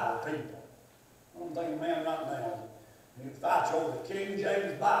Bible people. I'm thinking, man, not now. You fight you over the King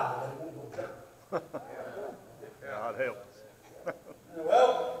James Bible, they won't go church. God help us.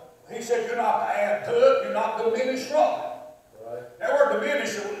 Well, he said you're not to add to it, you're not to diminish from it. Right. That word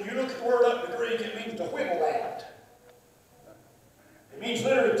diminish, you look at the word up in the Greek, it means to whittle at. It means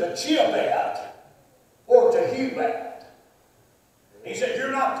literally to chip at or to hew at. He said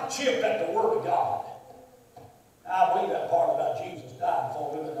you're not to chip at the word of God. Now, I believe that part about Jesus dying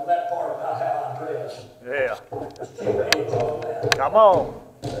for me, but that part about how I dress. Yeah. Let's chip the edge on that. Come on.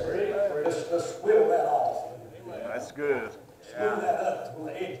 Let's whittle that off. That's good. Smooth that up to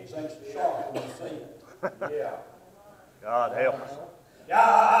the edges ain't so sharp when you see it. Yeah. God help us. Yeah,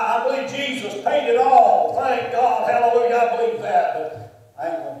 I believe Jesus paid it all. Thank God. Hallelujah. I believe that. But I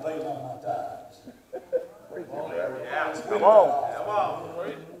ain't going to pay none of my tithes. Come on. Come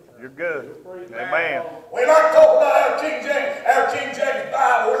on. You're good. Amen. We like to talk about our King James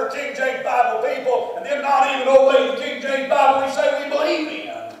Bible. We're King James Bible people, and then not even obey the King James Bible we say we believe in.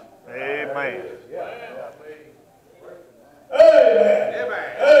 Amen. Amen.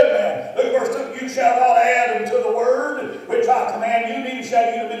 Amen. Look at verse 2. You shall not add unto the word which I command you, neither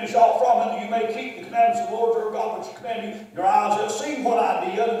shall you diminish aught from it, that you may keep the commandments of the Lord your God which he command you. Your eyes have seen what I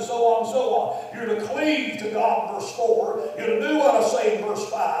did, and so on and so on. You're to cleave to God, verse 4. You're to do what I say in verse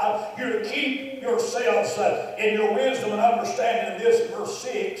 5. You're to keep yourselves in your wisdom and understanding in this in verse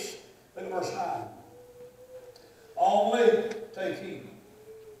 6. Look at verse 9. Only take heed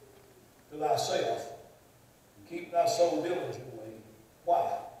to thyself. Keep thy soul diligently.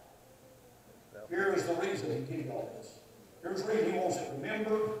 Why? Here is the reason he gave all this. Here's the reason he wants it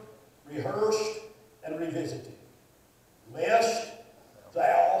remembered, rehearsed, and revisited. Lest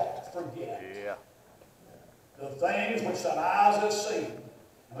thou forget the things which thine eyes have seen,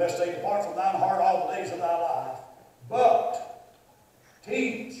 unless they depart from thine heart all the days of thy life. But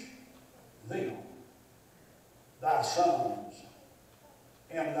teach them. thy sons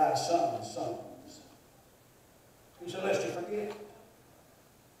and thy sons' sons. He said, lest you forget.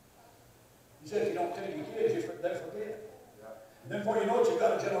 He said, if you don't tell your kids, they forget. And then before you know it, you've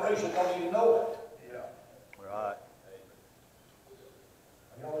got a generation that don't even know it. Right.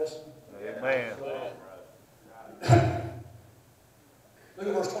 Are y'all listening? Amen. Look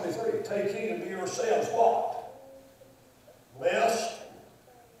at verse 23. Take heed unto yourselves what? Lest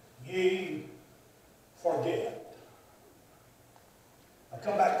ye forget. Now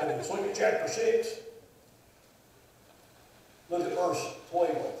come back to this. Look at chapter 6. Look at verse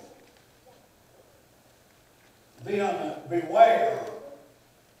 12. Then beware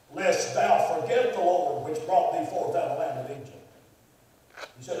lest thou forget the Lord which brought thee forth out of the land of Egypt.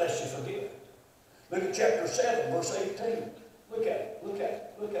 He said, lest you forget. Look at chapter 7, verse 18. Look at it, look at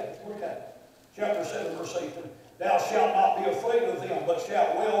it, look at it, look at it. Chapter 7, verse 18. Thou shalt not be afraid of them, but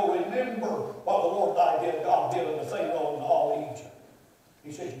shalt well remember what the Lord thy God did unto Pharaoh and all Egypt.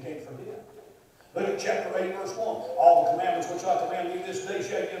 He said you can't forget. Look at chapter 8, verse 1. All the commandments which I command you this day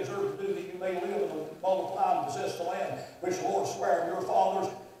shall ye observe to do, that you may live and multiply and possess the land which the Lord sware unto your fathers,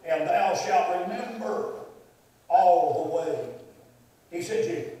 and thou shalt remember all the way. He said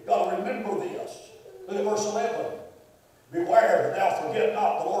you've got to remember this. Look at verse 11. Beware that thou forget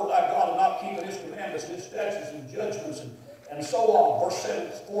not the Lord thy God, and not keeping his commandments, his statutes, and judgments, and so on. Verse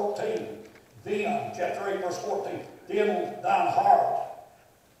 14. Then, chapter 8, verse 14. Then thine heart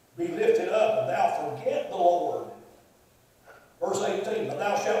be lifted up, and thou forget the Lord. Verse 18. But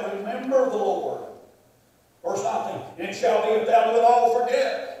thou shalt remember the Lord. Verse 19. And it shall be if thou do it all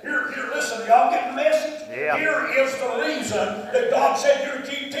forget. Here, listen, y'all getting the message? Yeah. Here is the reason that God said you're to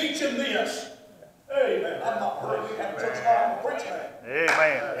keep teaching this. Amen. I'm not hurrying. We have church time to preach that.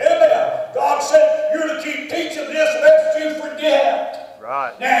 Amen. Amen. God said you're to keep teaching this lest you forget.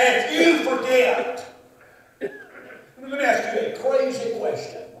 Right. Now, if you forget, let me ask you a crazy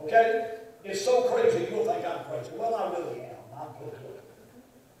question, okay? It's so crazy you'll think I'm crazy. Well, I really am. I'm good.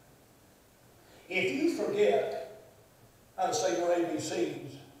 If you forget how to say your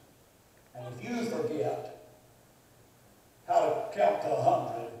ABCs, and if you forget how to count to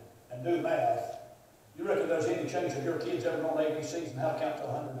 100 and do math, you reckon there's any chance of your kids ever knowing ABCs and how to count to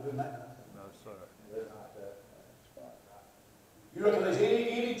 100 and do math? No, sir. You reckon there's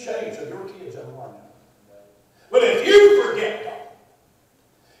any chance of your kids ever learning? But if you forget God,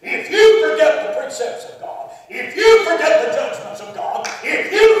 if you forget the precepts of God, if you forget the judgments of God,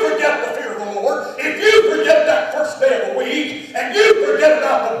 if you forget the fear of the Lord, if you forget that first day of the week, and you forget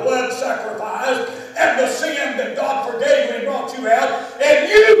about the blood sacrifice and the sin that God forgave you and brought you out, and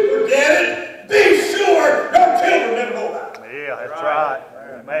you forget it, be sure your children never know about it. Yeah, that's right.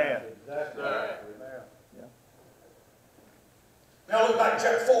 Amen. Now look back at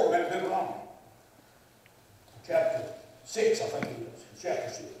chapter 4 of Deuteronomy. Chapter 6, I think it is. Chapter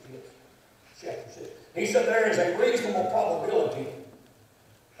 6, yes. Chapter 6. He said there is a reasonable probability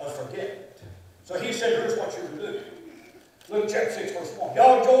of forgetting. So he said, here's what you're going to do. Look at chapter 6, verse 1.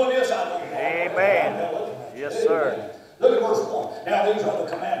 Y'all enjoying this? I know you are. Amen. Yes, sir. Look at verse 1. Now these are the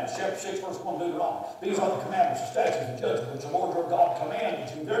commandments. Chapter 6, verse 1, Deuteronomy. These are the commandments, the statutes, and judgments which the Lord your God commanded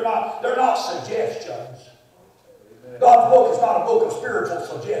you. They're not suggestions. God's book is not a book of spiritual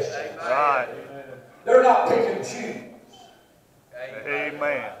suggestions. Right. They're not pick and choose.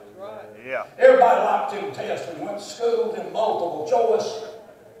 Amen. Yeah. Everybody liked them tests when you went to school, them multiple choice.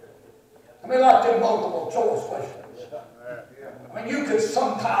 I mean, like them multiple choice questions. I mean, you could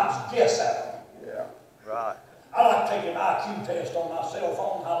sometimes guess at them. Right. I like taking an IQ test on my cell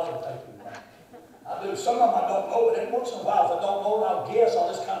phone. I love taking that. I do. Some of them I don't know, but every once in a while, if I don't know, I'll guess. I'll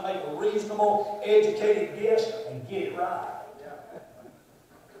just kind of make a reasonable, educated guess and get it right.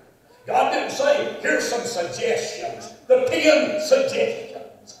 God didn't say, here's some suggestions. The 10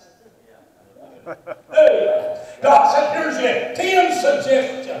 suggestions. Hey, God said, here's your 10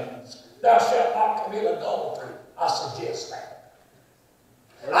 suggestions. Thou shalt not commit adultery. I suggest that.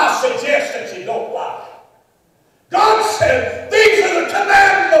 I suggest that you don't lie. God said, these are the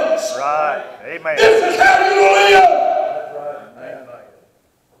commandments. Right. Amen. This is how you live.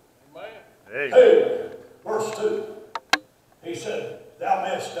 Hey. Hey, verse 2. He said,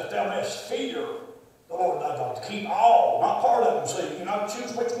 that thou mayest fear the Lord thy God, to keep all, not part of them. See, you know,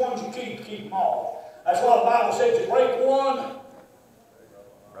 choose which ones you keep them all. That's why the Bible says you break one.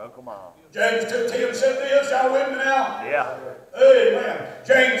 Broke them all. James 2:10 said this, y'all with me now? Yeah. Amen.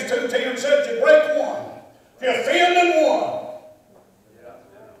 James 2:10 said you break one. If you offend in one,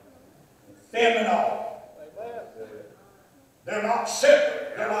 offend in all. They're not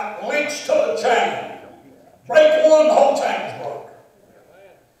separate. They're like links to a chain. Break one, the whole chain is broke.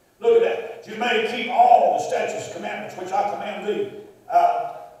 Look at that. that you may keep all the statutes and commandments which I command thee,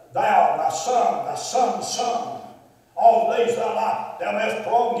 thou, thy son's son, all the days of thy life. Thou mayest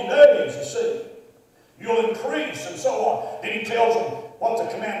prolong your days, you see. You'll increase, and so on. Then he tells them what the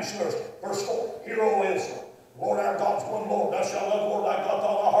commandments are. Verse 4, Hear, O Israel, the Lord our God is one Lord. Thou shalt love the Lord thy God with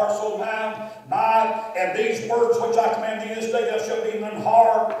all thy heart, soul, mind. And these words which I command thee this day, thou shalt be in thine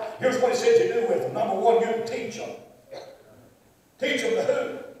heart. Here's what he said you do with them. Number one, you teach them. Teach them to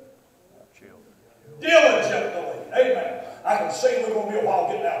who? Diligently. Amen. I can see we're going to be a while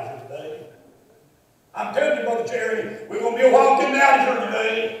getting out of here today. I'm telling you, Brother Jerry, we're going to be a while getting out of here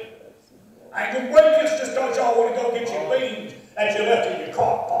today. I ain't going to wait just because y'all want to go get your beans that you left in your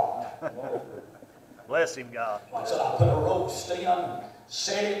crock pot. Bless him, God. I said, I put a roast in,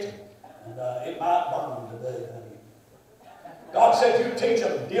 set it, and it might burn today, honey. God said you teach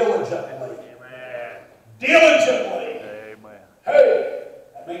them diligently. Amen. Diligently. Amen. Hey,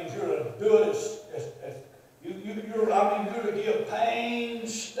 that means you're to do it you're to give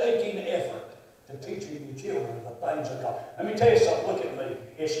painstaking effort to teaching your children the things of God. Let me tell you something. Look at me.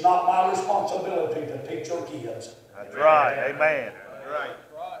 It's not my responsibility to teach your kids. That's right. Amen. Right.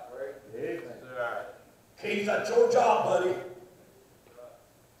 Keith, that's your job, buddy.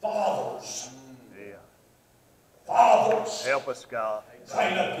 Fathers. Yeah. Fathers. Help us, God.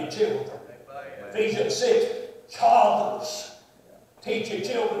 Train up your children. Ephesians 6. Fathers. Teach your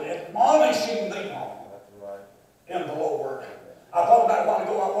children, admonishing them in the Lord. I thought about it a while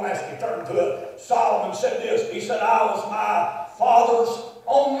ago. I want to ask you to turn to it. Solomon said this. He said, I was my father's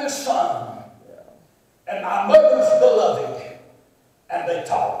only son and my mother's beloved, and they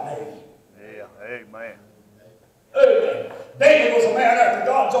taught me. Yeah. Amen. Amen. David was a man after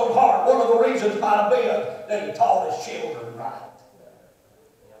God's own heart. One of the reasons might have been that he taught his children right.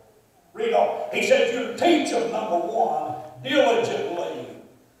 Read on. He said, you teach them, number one, diligently.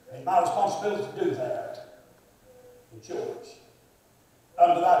 It's my responsibility to do that. It's yours.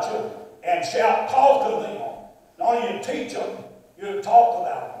 Unto thy children. And shalt talk of them. Not only you teach them, you talk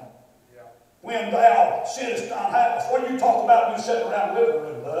about them. Yeah. When thou sittest down house. What do you talk about when you sit around the living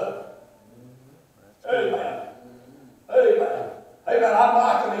room, bud? Amen. Amen. Amen. I'm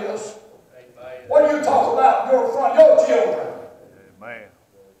liking this. What do you talk about in your children? Amen.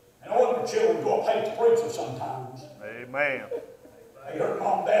 And all the children go up hate the preacher sometimes. Amen. You heard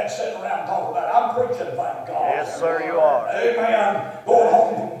mom and dad sitting around talking about it. I'm preaching, thank God. Yes, sir, you are. Amen. Going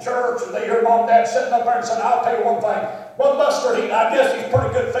home from church, and they hear mom and dad sitting up there and saying, I'll tell you one thing. Well, Buster, I guess he's a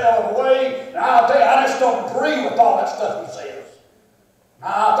pretty good fellow in a way. And I'll tell you, I just don't agree with all that stuff he says.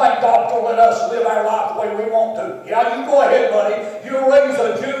 Now, I thank God for letting us live our life the way we want to. Yeah, you go ahead, buddy. You'll raise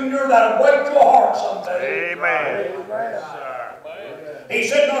a junior that'll break your heart someday. Amen. He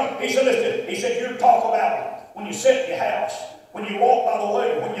said, no, he said, you talk about it when you sit in your house. When you walk by the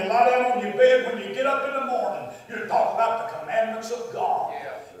way, when you lie down on your bed, when you get up in the morning, you talk about the commandments of God.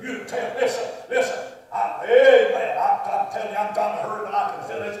 You tell, listen, amen. I'm telling you, I'm trying to hurry, but I can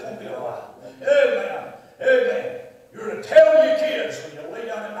feel it's going to be all right. Amen. Amen. You're to tell your kids when you lay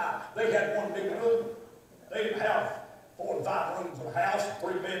down at night. They had one big room. They didn't have 4 and 5 rooms in the house,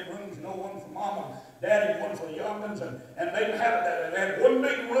 3 bedrooms, one for mom and daddy, one for the young ones, and they didn't have that. They had one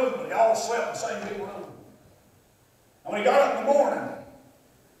big room, but they all slept in the same big room. And when he got up in the morning,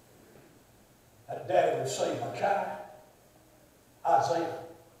 that daddy would say, my child, Isaiah,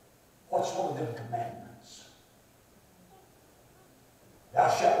 what's one of them commandments? Thou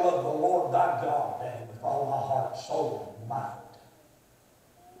shalt love the Lord thy God, Daddy, with all thy heart, soul, and mind.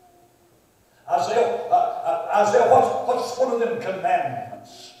 Isaiah, what's one of them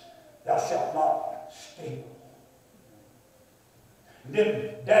commandments? Thou shalt not steal. And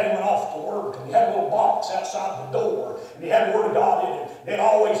then Daddy went off to work, and he had a little box outside the door, and he had the Word of God in it. They'd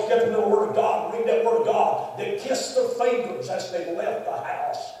always get the little Word of God, read that Word of God. They'd kiss their fingers as they left the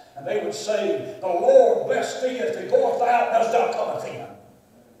house, and they would say, the Lord bless thee as they goeth out, as thou comest in.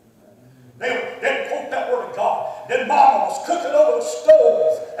 They'd quote that Word of God. Then Mama was cooking over the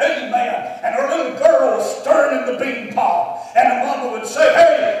stove, amen, and her little girl was stirring in the bean pot, and the mama would say,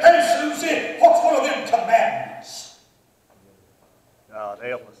 hey, Susie, what's one of them commandments? God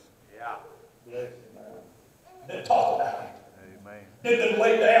help us. Yeah. They'd talk about it. Amen. Then they'd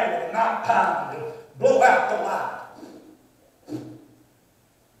lay down at night time and blow out the light.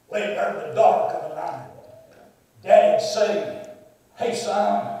 Lay there in the dark of the night. Daddy'd say, hey,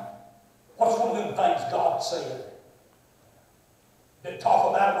 son, what's one of them things God said? They'd talk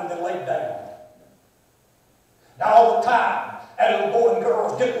about it when they laid down. Now all the time, that little boy and girl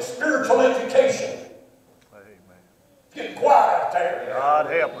was getting a spiritual education. Getting quiet out there.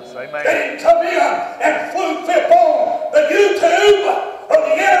 God help us. Amen. They didn't come in and flip on the YouTube or or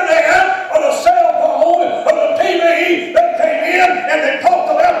the internet, or the cell phone, or the TV. They came in and they talked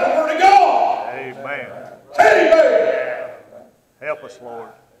about the Word of God. Amen. Amen. Help us, Lord.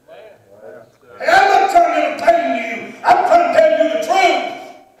 Hey, I'm not trying to entertain you. I'm trying to tell you the truth.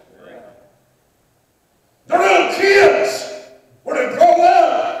 The little kids were to grow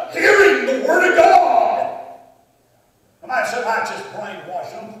up hearing the Word of God. Somebody said, I just brainwash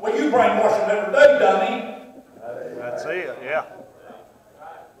them. Well, you brainwash them every day, dummy. That's it, yeah.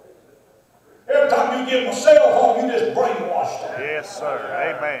 Every time you give them a cell phone, you just brainwash them. Yes, sir.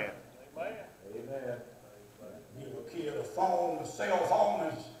 Amen. Give a kid a phone, a cell phone,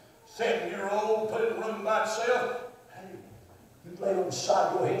 is 7-year-old, put it in the room by itself. Hey, you lay on the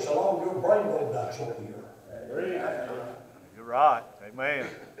side of your head so long your brain will die short here. You're right. Amen.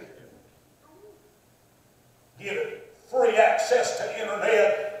 Give it free access to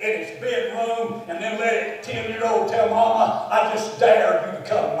internet in its bedroom, and then let a 10-year-old tell Mama, I just dare you to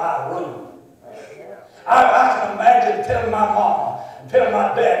come to my room. I can imagine telling my mama and telling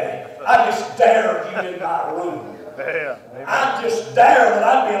my daddy, I just dare you in my room. Yeah. Amen. I just dare that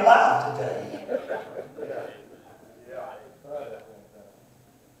I'd be alive today.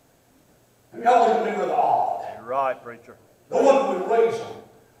 And y'all remember the odd. You're right, preacher. The one we raise them.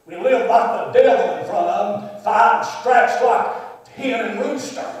 We live like the devil in front of them, fighting scratch like hen and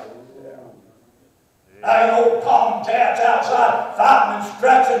rooster. I had old tomcats outside fighting and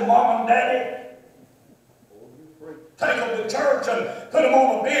scratching mom and daddy. Take them to church and put them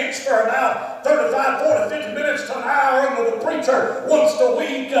on a bench for an hour, 35, 40, 50 minutes to an hour under the preacher once a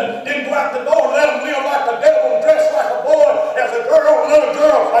week, and then go out the door and let them live like the devil, dress like a boy, as a girl, another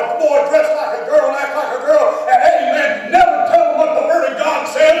girl, like a boy, dress like a girl, and act like a girl, and amen, never tell them what the Word of God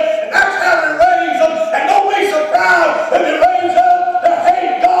said, and that's how we raise them, and don't be surprised when they raise up to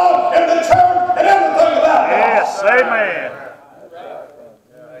hate God and the church and everything about God. Yes, amen.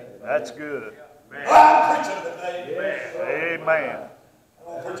 That's good. Well, I'm preaching today. Amen.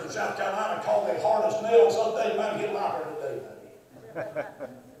 I'm preaching in South Carolina, called me hard as nails someday, man, get like her today, buddy.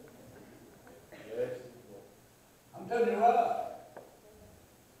 I'm telling you right.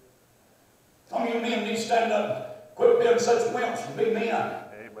 Some of you men need to stand up, quit being such wimps and be men.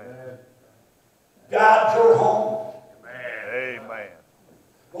 Amen. Guide your home. Amen.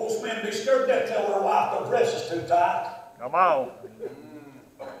 Most men be scared to death tell their wife their dress is too tight. Come on.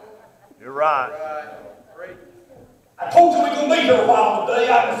 You're right. I told you we're going to be here a while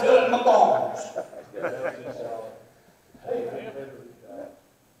today. I can feel it in my bones.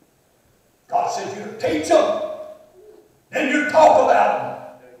 God said you to teach them. Then you talk about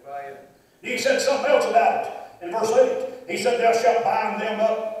them. He said something else about it in verse 8. He said, thou shalt bind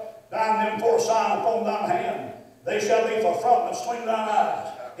them for a sign upon thine hand. They shall be for frontness between thine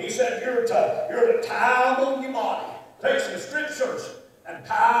eyes. He said, you're to tie them on your body. Take some scriptures and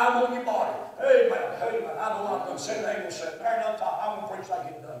tie them on your body. Amen. Amen. I know I'm going to say the English said, fair enough, I'm going to preach like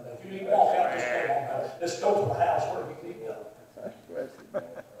you've done that. If you need to walk out, just go on out. Let's go to the house where you need to go.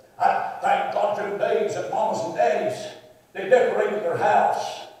 I thank God for the days that mamas and daddies, they decorated their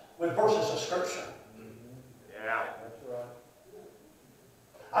house with verses of Scripture. Yeah.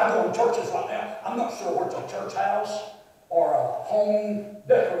 I go to churches right now. I'm not sure where it's a church house or a home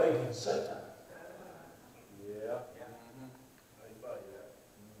decorating center.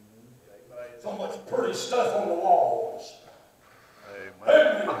 So much pretty stuff on the walls.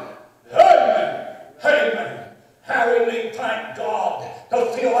 Amen. Amen. Amen. Amen. How we need, thank God, to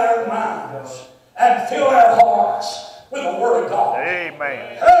fill our minds and fill our hearts with the Word of God.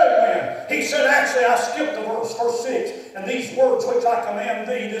 Amen. Amen. He said, actually, I skipped the verse 6. And these words which I command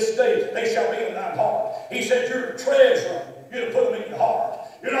thee this day, they shall be in thine heart. He said, you're to treasure them. You're to put them in your heart.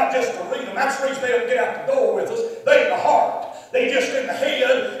 You're not just to read them. That's the reason they don't get out the door with us. They in the heart. They just in the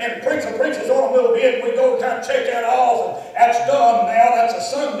head, and the preacher preaches on a little bit, and we go and kind of check that off, and that's done now. That's a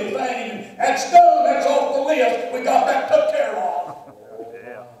Sunday thing, and that's done. That's off the list. We got that took care of.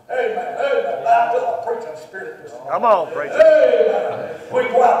 Yeah. Amen. Amen. I feel a preaching spirit this morning. Come on, preacher. Amen. We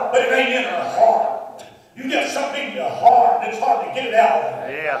go out, but it ain't in our heart. You get something in your heart, and it's hard to get it out.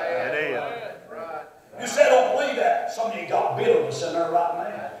 Yeah, it is. You say, I don't believe that. Some of you got bitterness in there right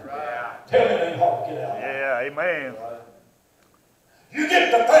now. Tell me it ain't hard to get out. Yeah, amen. You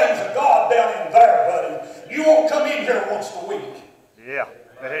get the things of God down in there, buddy. You won't come in here once a week. Yeah,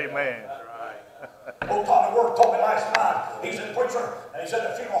 amen. Old Tommy Work told me last night, he said, preacher, and he said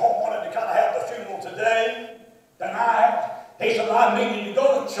the funeral home wanted to kind of have the funeral tonight. He said, I needed to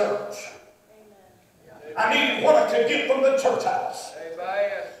go to church. I needed what I could get from the church house.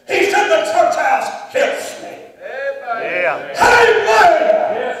 He said the church house helps me. Yeah.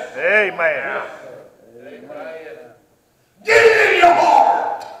 Amen. Amen. Get it in your heart.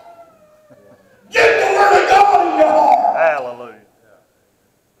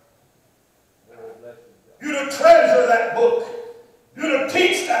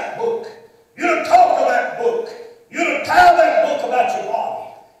 preach that book. You're to talk to that book. You're to tell that book about your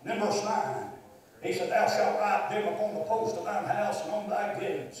body. And then verse 9, he said, thou shalt write them upon the post of thine house and on thy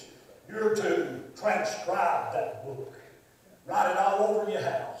gates. You're to transcribe that book. Write it all over your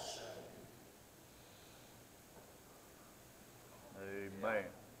house. Amen.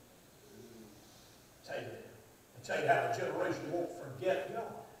 I tell you how the generation won't forget God.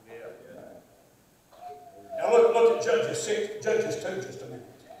 Now look at Judges 2 just a minute.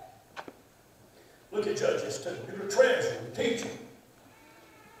 Look at Judges 2. You're a treasurer, teacher,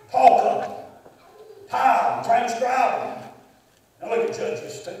 talk of them, tie them, transcribe them. Now look at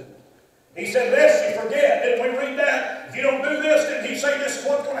Judges 2. He said, lest you forget. Didn't we read that? If you don't do this, didn't he say this is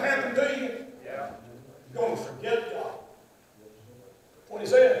what's going to happen to you? Yeah. You're going to forget God. That's what he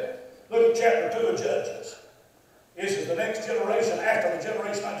said. Look at chapter 2 of Judges. This is the next generation after the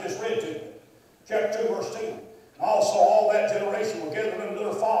generation I just read to you. Chapter 2, verse 10. And also all that generation were gathered unto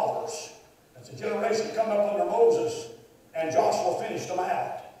their fathers. That's a generation come up under Moses, and Joshua finished them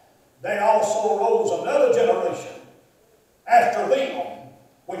out. They also arose another generation after them,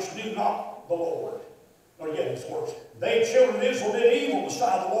 which knew not the Lord. Or yet it's worse. They, children of Israel, did evil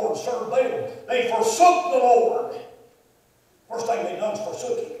beside the Lord and served Baal. They forsook the Lord. First thing they done is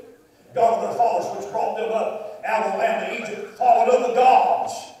forsook him. God of their fathers, which brought them up out of the land of Egypt, followed other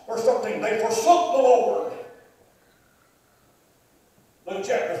gods. Verse 13, they forsook the Lord. Look at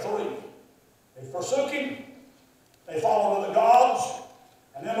chapter 3. They forsook him. They followed other gods.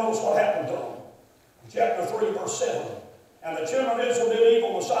 And then notice what happened to them. In chapter 3, verse 7. And the children of Israel did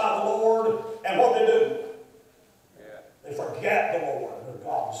evil beside the Lord. And what they do? They forget the Lord, their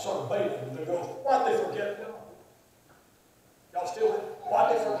God, serve Baal. And they go, why'd they forget God? Y'all still with?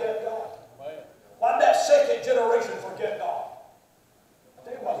 Why'd they forget God? Why'd that second generation forget God? I'll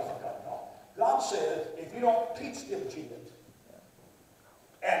tell you why they forgot God. God said, if you don't teach them kids,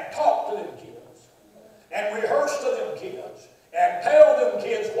 and talk to them kids, and rehearse to them kids, and tell them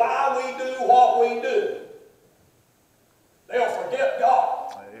kids why we do what we do, they'll forget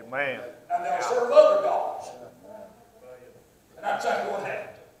God. Amen. And they'll serve other gods. And that's exactly what happened.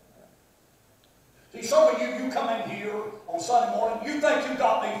 See, some of you come in here on Sunday morning, you think you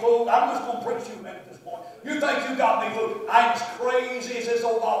got me fooled. I'm just going to preach you a minute this morning. You think you got me fooled. I'm as crazy as this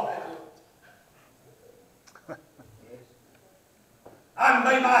old dog. I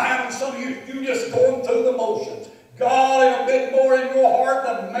made my hand on some of you. You just going through the motions. God ain't a bit more in your heart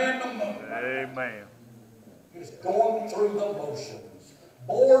than man the moon. Amen. You're just going through the motions.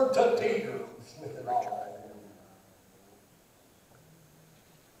 Bored to tears with it all.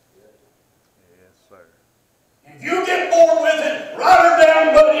 If you get bored with it, write her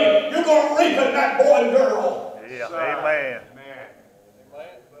down, buddy. You're going to reap it, that boy and girl. Yeah, amen.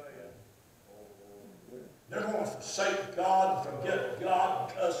 They're going to forsake God, forget God,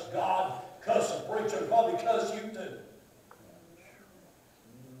 cuss the preacher, probably cuss you too.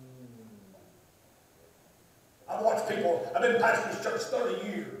 I've watched people, I've been pastoring this church 30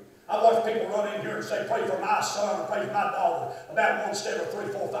 years. I've watched people run in here and say, pray for my son or pray for my daughter about once every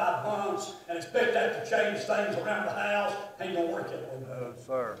 3, 4, 5 months and expect that to change things around the house. Ain't going to work that way. No,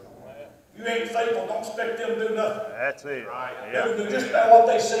 sir. You ain't faithful, don't expect them to do nothing. That's it. They'll do just about what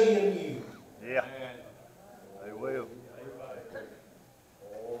they see in you. Yeah. They will.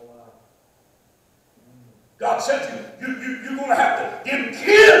 God said you're going to have to, them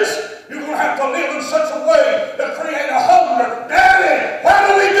kids, you're going to have to live in such a way to create a hunger. Daddy, why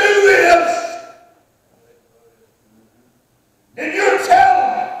do we do this? And you're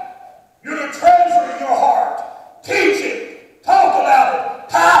telling them, you're the treasure in your heart. Teach it, talk about it,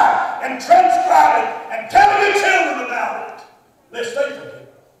 tie and transcribe it, and tell your children about it, lest they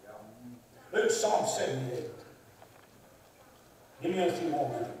forget. Look at Psalm 78. Give me a few more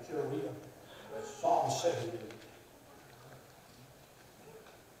minutes. Sure, we will. Psalm 78.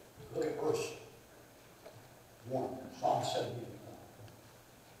 Look at verse 1. Psalm 78.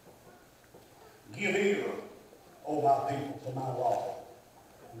 Give ear, O my people, to my law.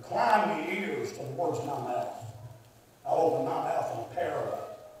 Incline your ears to the words of my mouth. I'll open my mouth in a parable.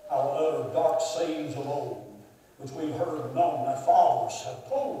 I will utter dark sayings of old, which we've heard and known. Our fathers have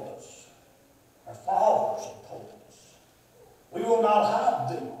told us. Our fathers have told us. We will not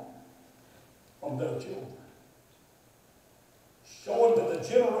hide them from their children. Showing to the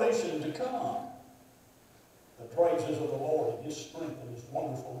generation to come the praises of the Lord and his strength and his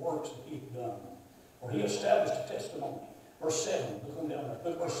wonderful works that he has done. For he established a testimony. Verse 7, look on down there,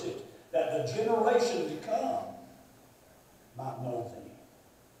 look at verse 6. That the generation to come might know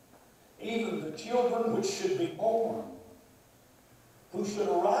thee. Even the children which should be born, who should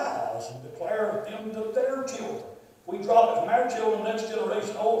arise and declare them to their children We drop it from our children, next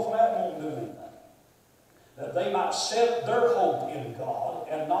generation over from that won't do anything. That they might set their hope in God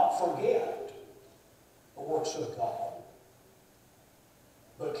and not forget the works of God,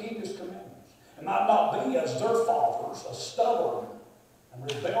 but keep His commandments, and might not be as their fathers, a stubborn and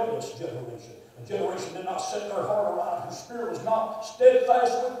rebellious generation, a generation did not set their heart aright, whose spirit was not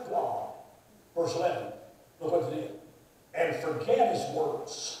steadfast with God. Verse 11, look what it did. And forget His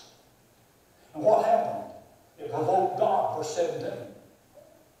words. And what happened? It provoked God, verse 17.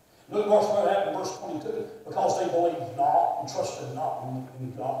 Look what happened in verse 22. Because they believed not and trusted not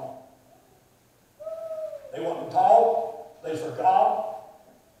in God. They wasn't taught, they forgot,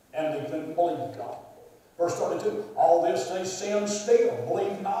 and they couldn't believe God. Verse 32, all this they sinned still,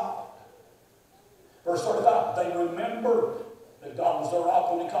 believed not. Verse 35, they remembered that God was their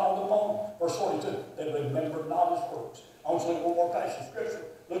rock when He called upon them. Verse 42, they remembered not His works. I want you to look one more passage of Scripture.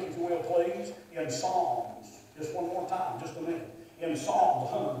 Look, if you will, please, in Psalms. Just one more time, just a minute. In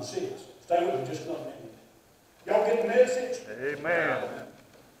Psalms 106. Stay with me just another minute. Y'all get the message? Amen.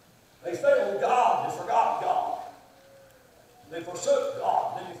 They failed God. They forgot God. They forsook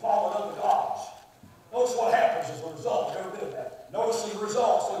God. Then they followed other gods. Notice what happens as a result of every bit of that. Notice the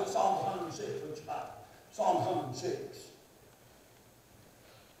results. Look at Psalm 106. Which time? Psalm 106.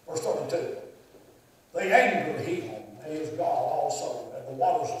 Verse 32. They angered Him, that is God also, at the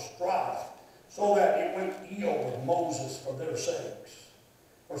waters of strife, so that it went ill with Moses for their sakes.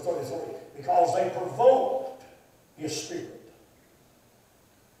 Verse 33. Because they provoked His Spirit,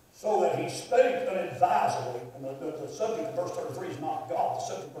 so that He spake unadvisedly. And the subject of verse 33 is not God. The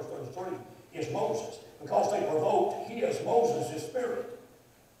subject of verse 33 is Moses. Because they provoked Moses' spirit,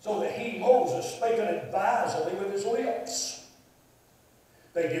 so that he, Moses, spake unadvisedly with his lips.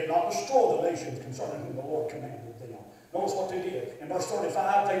 They did not destroy the nations concerning whom the Lord commanded them. Notice what they did. In verse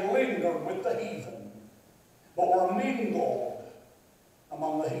 35, they lingered with the heathen, but were mingled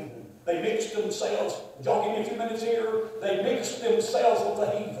among the heathen. They mixed themselves. Y'all give me a few minutes here. They mixed themselves with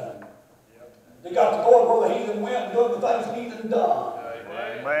the heathen. They got to going where the heathen went and doing the things the heathen done.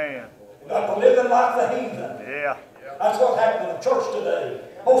 Amen. They got to living like the heathen. Yeah. That's what happened in the church today.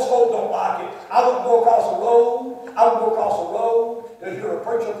 Most folk don't like it. I wouldn't go across the road. I would go across the road to hear a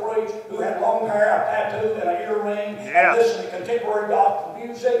preacher preach who had long hair, a tattoo, and an earring, and listen to contemporary gospel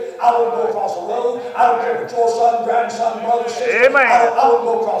music. I wouldn't go across the road. I don't care if it's your son, grandson, brother, sister. Amen. I wouldn't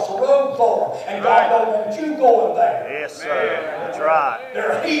go across the road for them. And God don't want you going there. Yes, sir. That's right.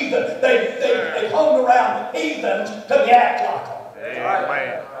 They're heathen. They hung around heathens till they act like them.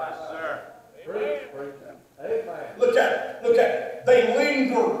 Amen. Look at it. Look at it. They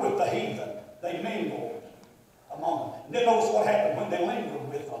lingered with the heathen. They mingled among them. And then notice what happened when they lingered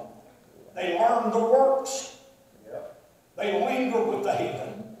with them. They learned the works. They lingered with the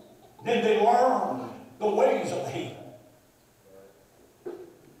heathen. Then they learned the ways of the heathen.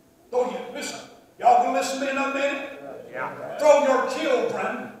 Don't you listen? Y'all can listen to me in a minute? Yeah. Throw your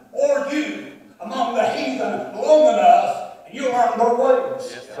children or you among the heathen long enough, and you'll learn their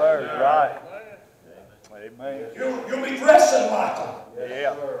ways. Yes, sir. Right. Amen. You'll be dressing like them.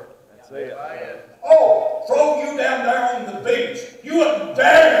 Yeah. That's it. Oh, throw you down there on the beach. You wouldn't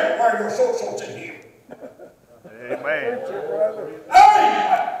dare wear your shorts in here. Amen.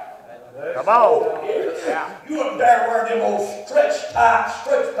 Hey! Come on. Yeah. You wouldn't dare wear them old stretch pants,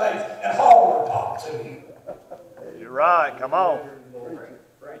 and hauler tops in here. You're right. Come on.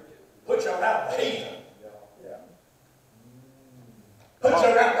 Put you around the heathen. Put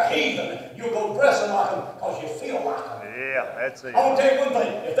you around the heathen. You'll go dressing like them because you feel like them. Yeah, that's it. I want to tell you one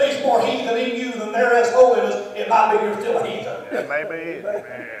thing. If there's more heathen in you than there is holiness, it might be you're still a heathen. It may be it.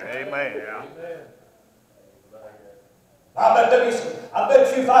 Amen. I bet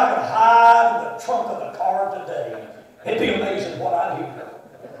you if I could hide in the trunk of the car today, it'd be amazing what I'd hear.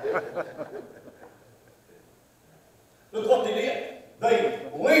 Look what they did. They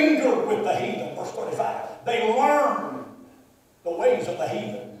lingered with the heathen, verse 35. They learned the ways of the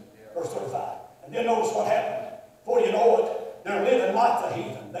heathen, verse 35. And then notice what happened. Before you know it, they're living like the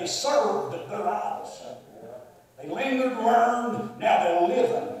heathen. They served their idols. They lingered, learned, now they're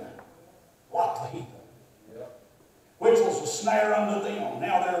living like the heathen. Which was a snare unto them.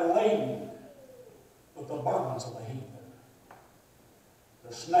 Now they're laden with the burdens of the heathen.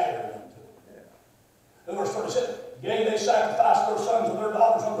 They're snared unto them. Then verse 37. Yea, they sacrificed their sons and their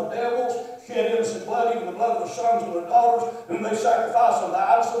daughters unto the devils, shed innocent blood, even the blood of their sons and their daughters, whom they sacrificed unto the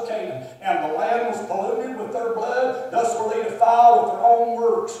idols of Canaan. And the land was polluted with their blood. Thus were they defiled with their own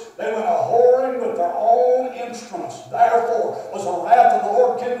works. They went a-whoring with their own instruments. Therefore was the wrath of the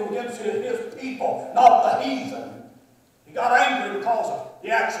Lord kindled against his people, not the heathen. He got angry because of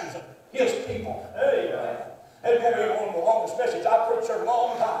the actions of his people. Amen. It's going to be one of the longest messages I preached for a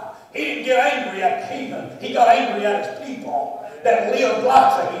long time. He didn't get angry at the heathen. He got angry at his people that lived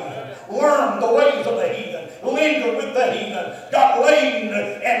like the heathen, learned the ways of the heathen, lingered with the heathen, got laden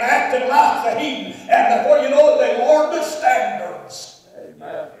and acted like the heathen. And before you know it, they lowered their standards.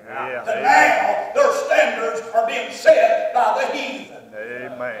 Amen. That now their standards are being set by the heathen.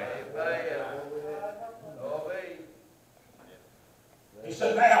 Amen. He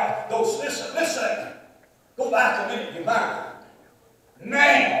said, now, listen, go back a minute in your mind.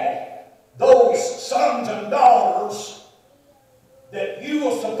 Now, those sons and daughters that you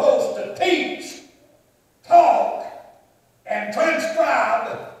were supposed to teach, talk, and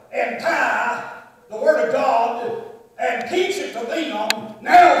transcribe, and tie the Word of God, and teach it to them,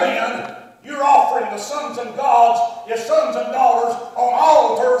 now then, you're offering the sons and gods, your sons and daughters, on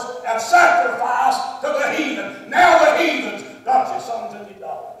altars and sacrifice to the heathen. Now the heathens got your sons and your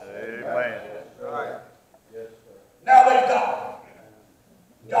daughters. Amen. Now they've got them.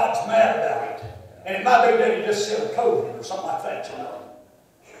 God's mad about it. And it might be that he just sent COVID or something like that, you know.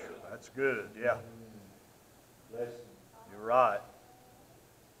 That's good, yeah. You're right.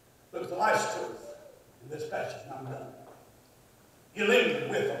 But the last truth in this passage, and I'm done. You lingered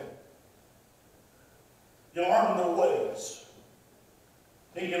with them. You learned their ways.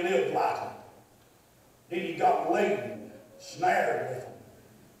 Then you lived like them. Then you got laden, snared with them.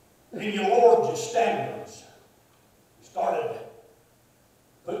 Then you lowered your standards. You started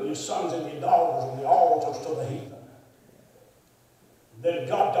putting your sons and your daughters on the altars to the heathen. Then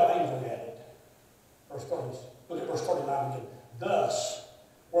God got angry at it. Verse 30, look at verse 39 again. Thus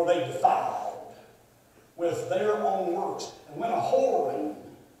were they defiled with their own works, and went a-whoring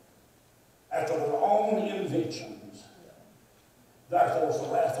after their own inventions. Therefore was the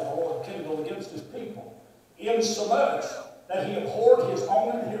wrath of the Lord kindled against his people, insomuch that he abhorred his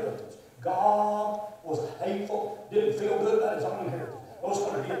own inheritance. God was hateful, didn't feel good about his own inheritance. Notice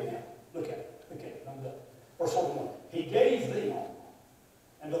what he did now. Look at it. Look at it. I'm done. Verse 41. He gave them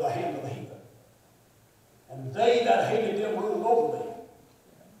into the hand of the heathen, and they that hated them ruled over them.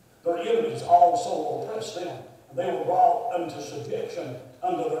 Their enemies also oppressed them, and they were brought unto subjection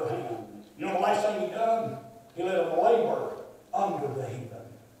under their hand. You know the last thing he done? He let them labor under the heathen.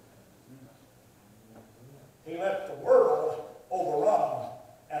 He let the world overrun them,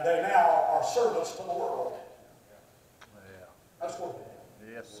 and they now are servants to the world. Yeah. That's what it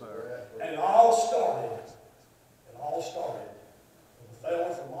is. Yes, sir. And it all started with a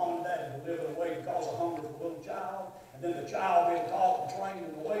failure from mom and dad to live in a way to cause a hunger for a little child, and then the child being taught and trained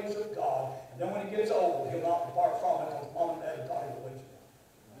in the ways of God, and then when he gets old, he'll not depart from it because mom and dad taught him the ways of God.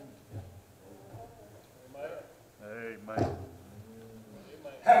 Amen.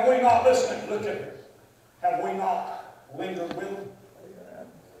 Have we not listened? Look at here. Have we not lingered with him?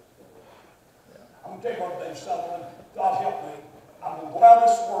 I'm going to tell you one thing, Sutherland. God help me. I'm going to go out of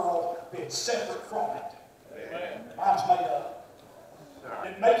this world being separate from it. Amen. Mine's made up.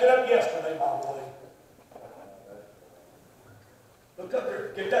 Didn't make it up yesterday, by the way. Look up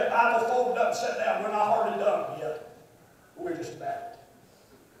here. Get that Bible folded up and set down. We're not hardly done yet. We're just about.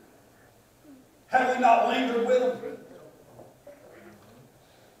 Have we not lingered with them?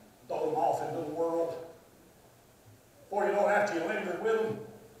 Throw them off into the world. Before you know it, after you lingered with them,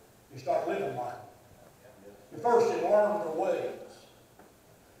 you start living like them. First, you learn their ways.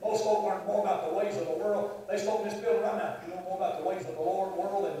 Most folk learn more about the ways of the world. They spoke in this building right now. You know more about the ways of the Lord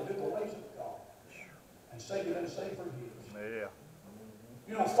world than to do the ways of God. And say you've been saved for years. Yeah.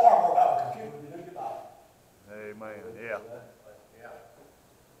 You know far more about a computer than you do your Bible. Amen. Yeah.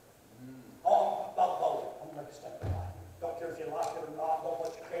 Oh, about both. I'm going to make a statement right. Don't care if you like it or not. Don't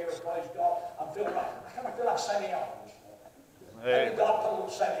let you care. Praise God. I kind of feel like Sammy Allen this morning. Maybe God put a little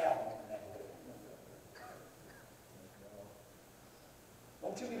Sammy Allen on that.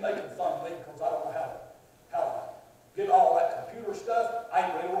 Don't you be making fun of me because I don't know how to get all that computer stuff. I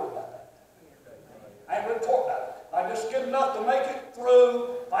ain't really worried about that. I ain't really talking about it. I just get enough to make it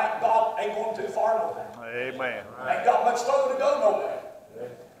through. Thank God, ain't going too far nowhere. Amen. Ain't got much further to go nowhere.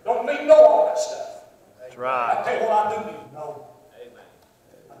 Don't need to know all that stuff. That's I right. tell you what I do need to know.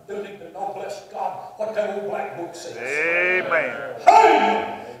 I do need to know, bless God, what that old black book says. Amen.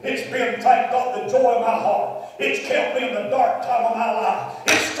 Hey! It's been, thank God, the joy of my heart. It's kept me in the dark time of my life.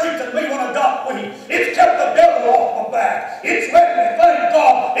 It's strengthened me when I got weak. It's kept the devil off my back. It's let me, thank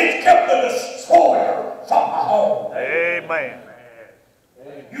God, it's kept the destroyer from my home. Amen.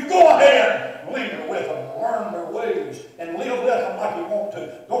 You go ahead, linger with them, learn their ways, and live with them like you want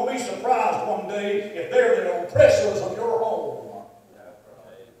to. Don't be surprised one day if they're the oppressors of your home.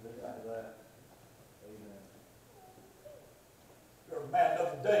 You're a man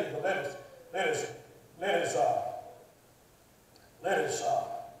of the day, but let us let his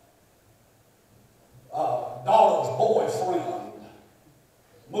daughter's boyfriend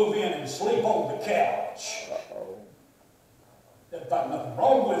move in and sleep on the couch. There's nothing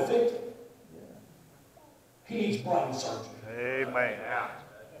wrong with it. He needs brain surgery. Amen.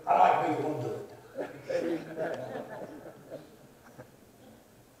 I like being able to do it.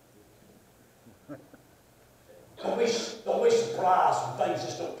 Don't be surprised when things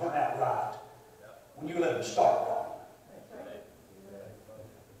just don't turn out right when you let them start wrong.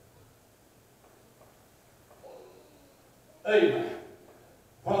 Amen.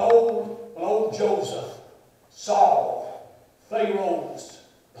 When old Joseph saw Pharaoh's,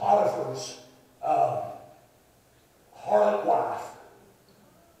 Potiphar's harlot wife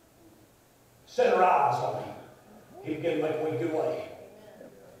set her eyes on him, he began to make a wicked way.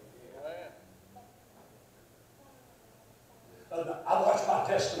 I watch my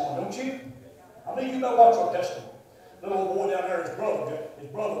testimony, don't you? I mean, you know watch your testimony. Little old boy down there, his brother. You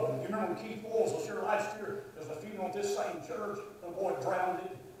remember when Keith Walls was here last year? There was a funeral at this same church. The boy drowned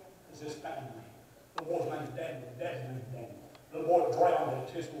it. It's his family. The boy's name's Daniel. Dad's name's Daniel. The boy drowned it.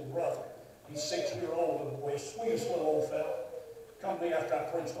 It's his little brother. He's 6 years old, little boy. Sweetest little old fella. Come to me after I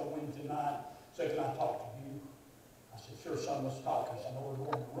preached on Wednesday night. Said, can I talk to you? I said, sure, son, let's talk. He said, no, we're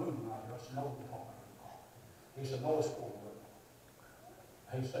going to the room right here. I said, no, we're talking. He said, no, let's go to the room.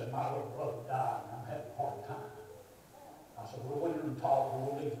 He said, my little brother died and I'm having a hard time. I said, we'll go in and talk,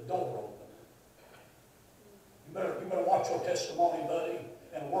 we'll leave the door open. You better watch your testimony, buddy,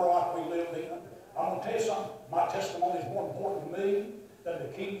 in a world like we live in. I'm going to tell you something. My testimony is more important to me than the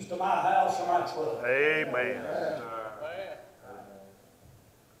keys to my house or my truck. Amen.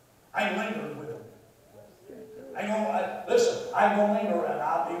 I ain't lingering with them. Listen, I ain't going to linger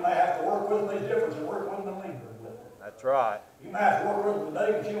around. You may have to work with me. There's a difference in working with them and lingering with them. That's right. You may have to work with them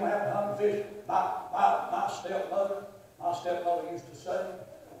today, but you don't have to hunt and fish. My stepmother used to say,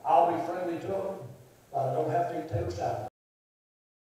 I'll be friendly to them, but I don't have to eat their salad.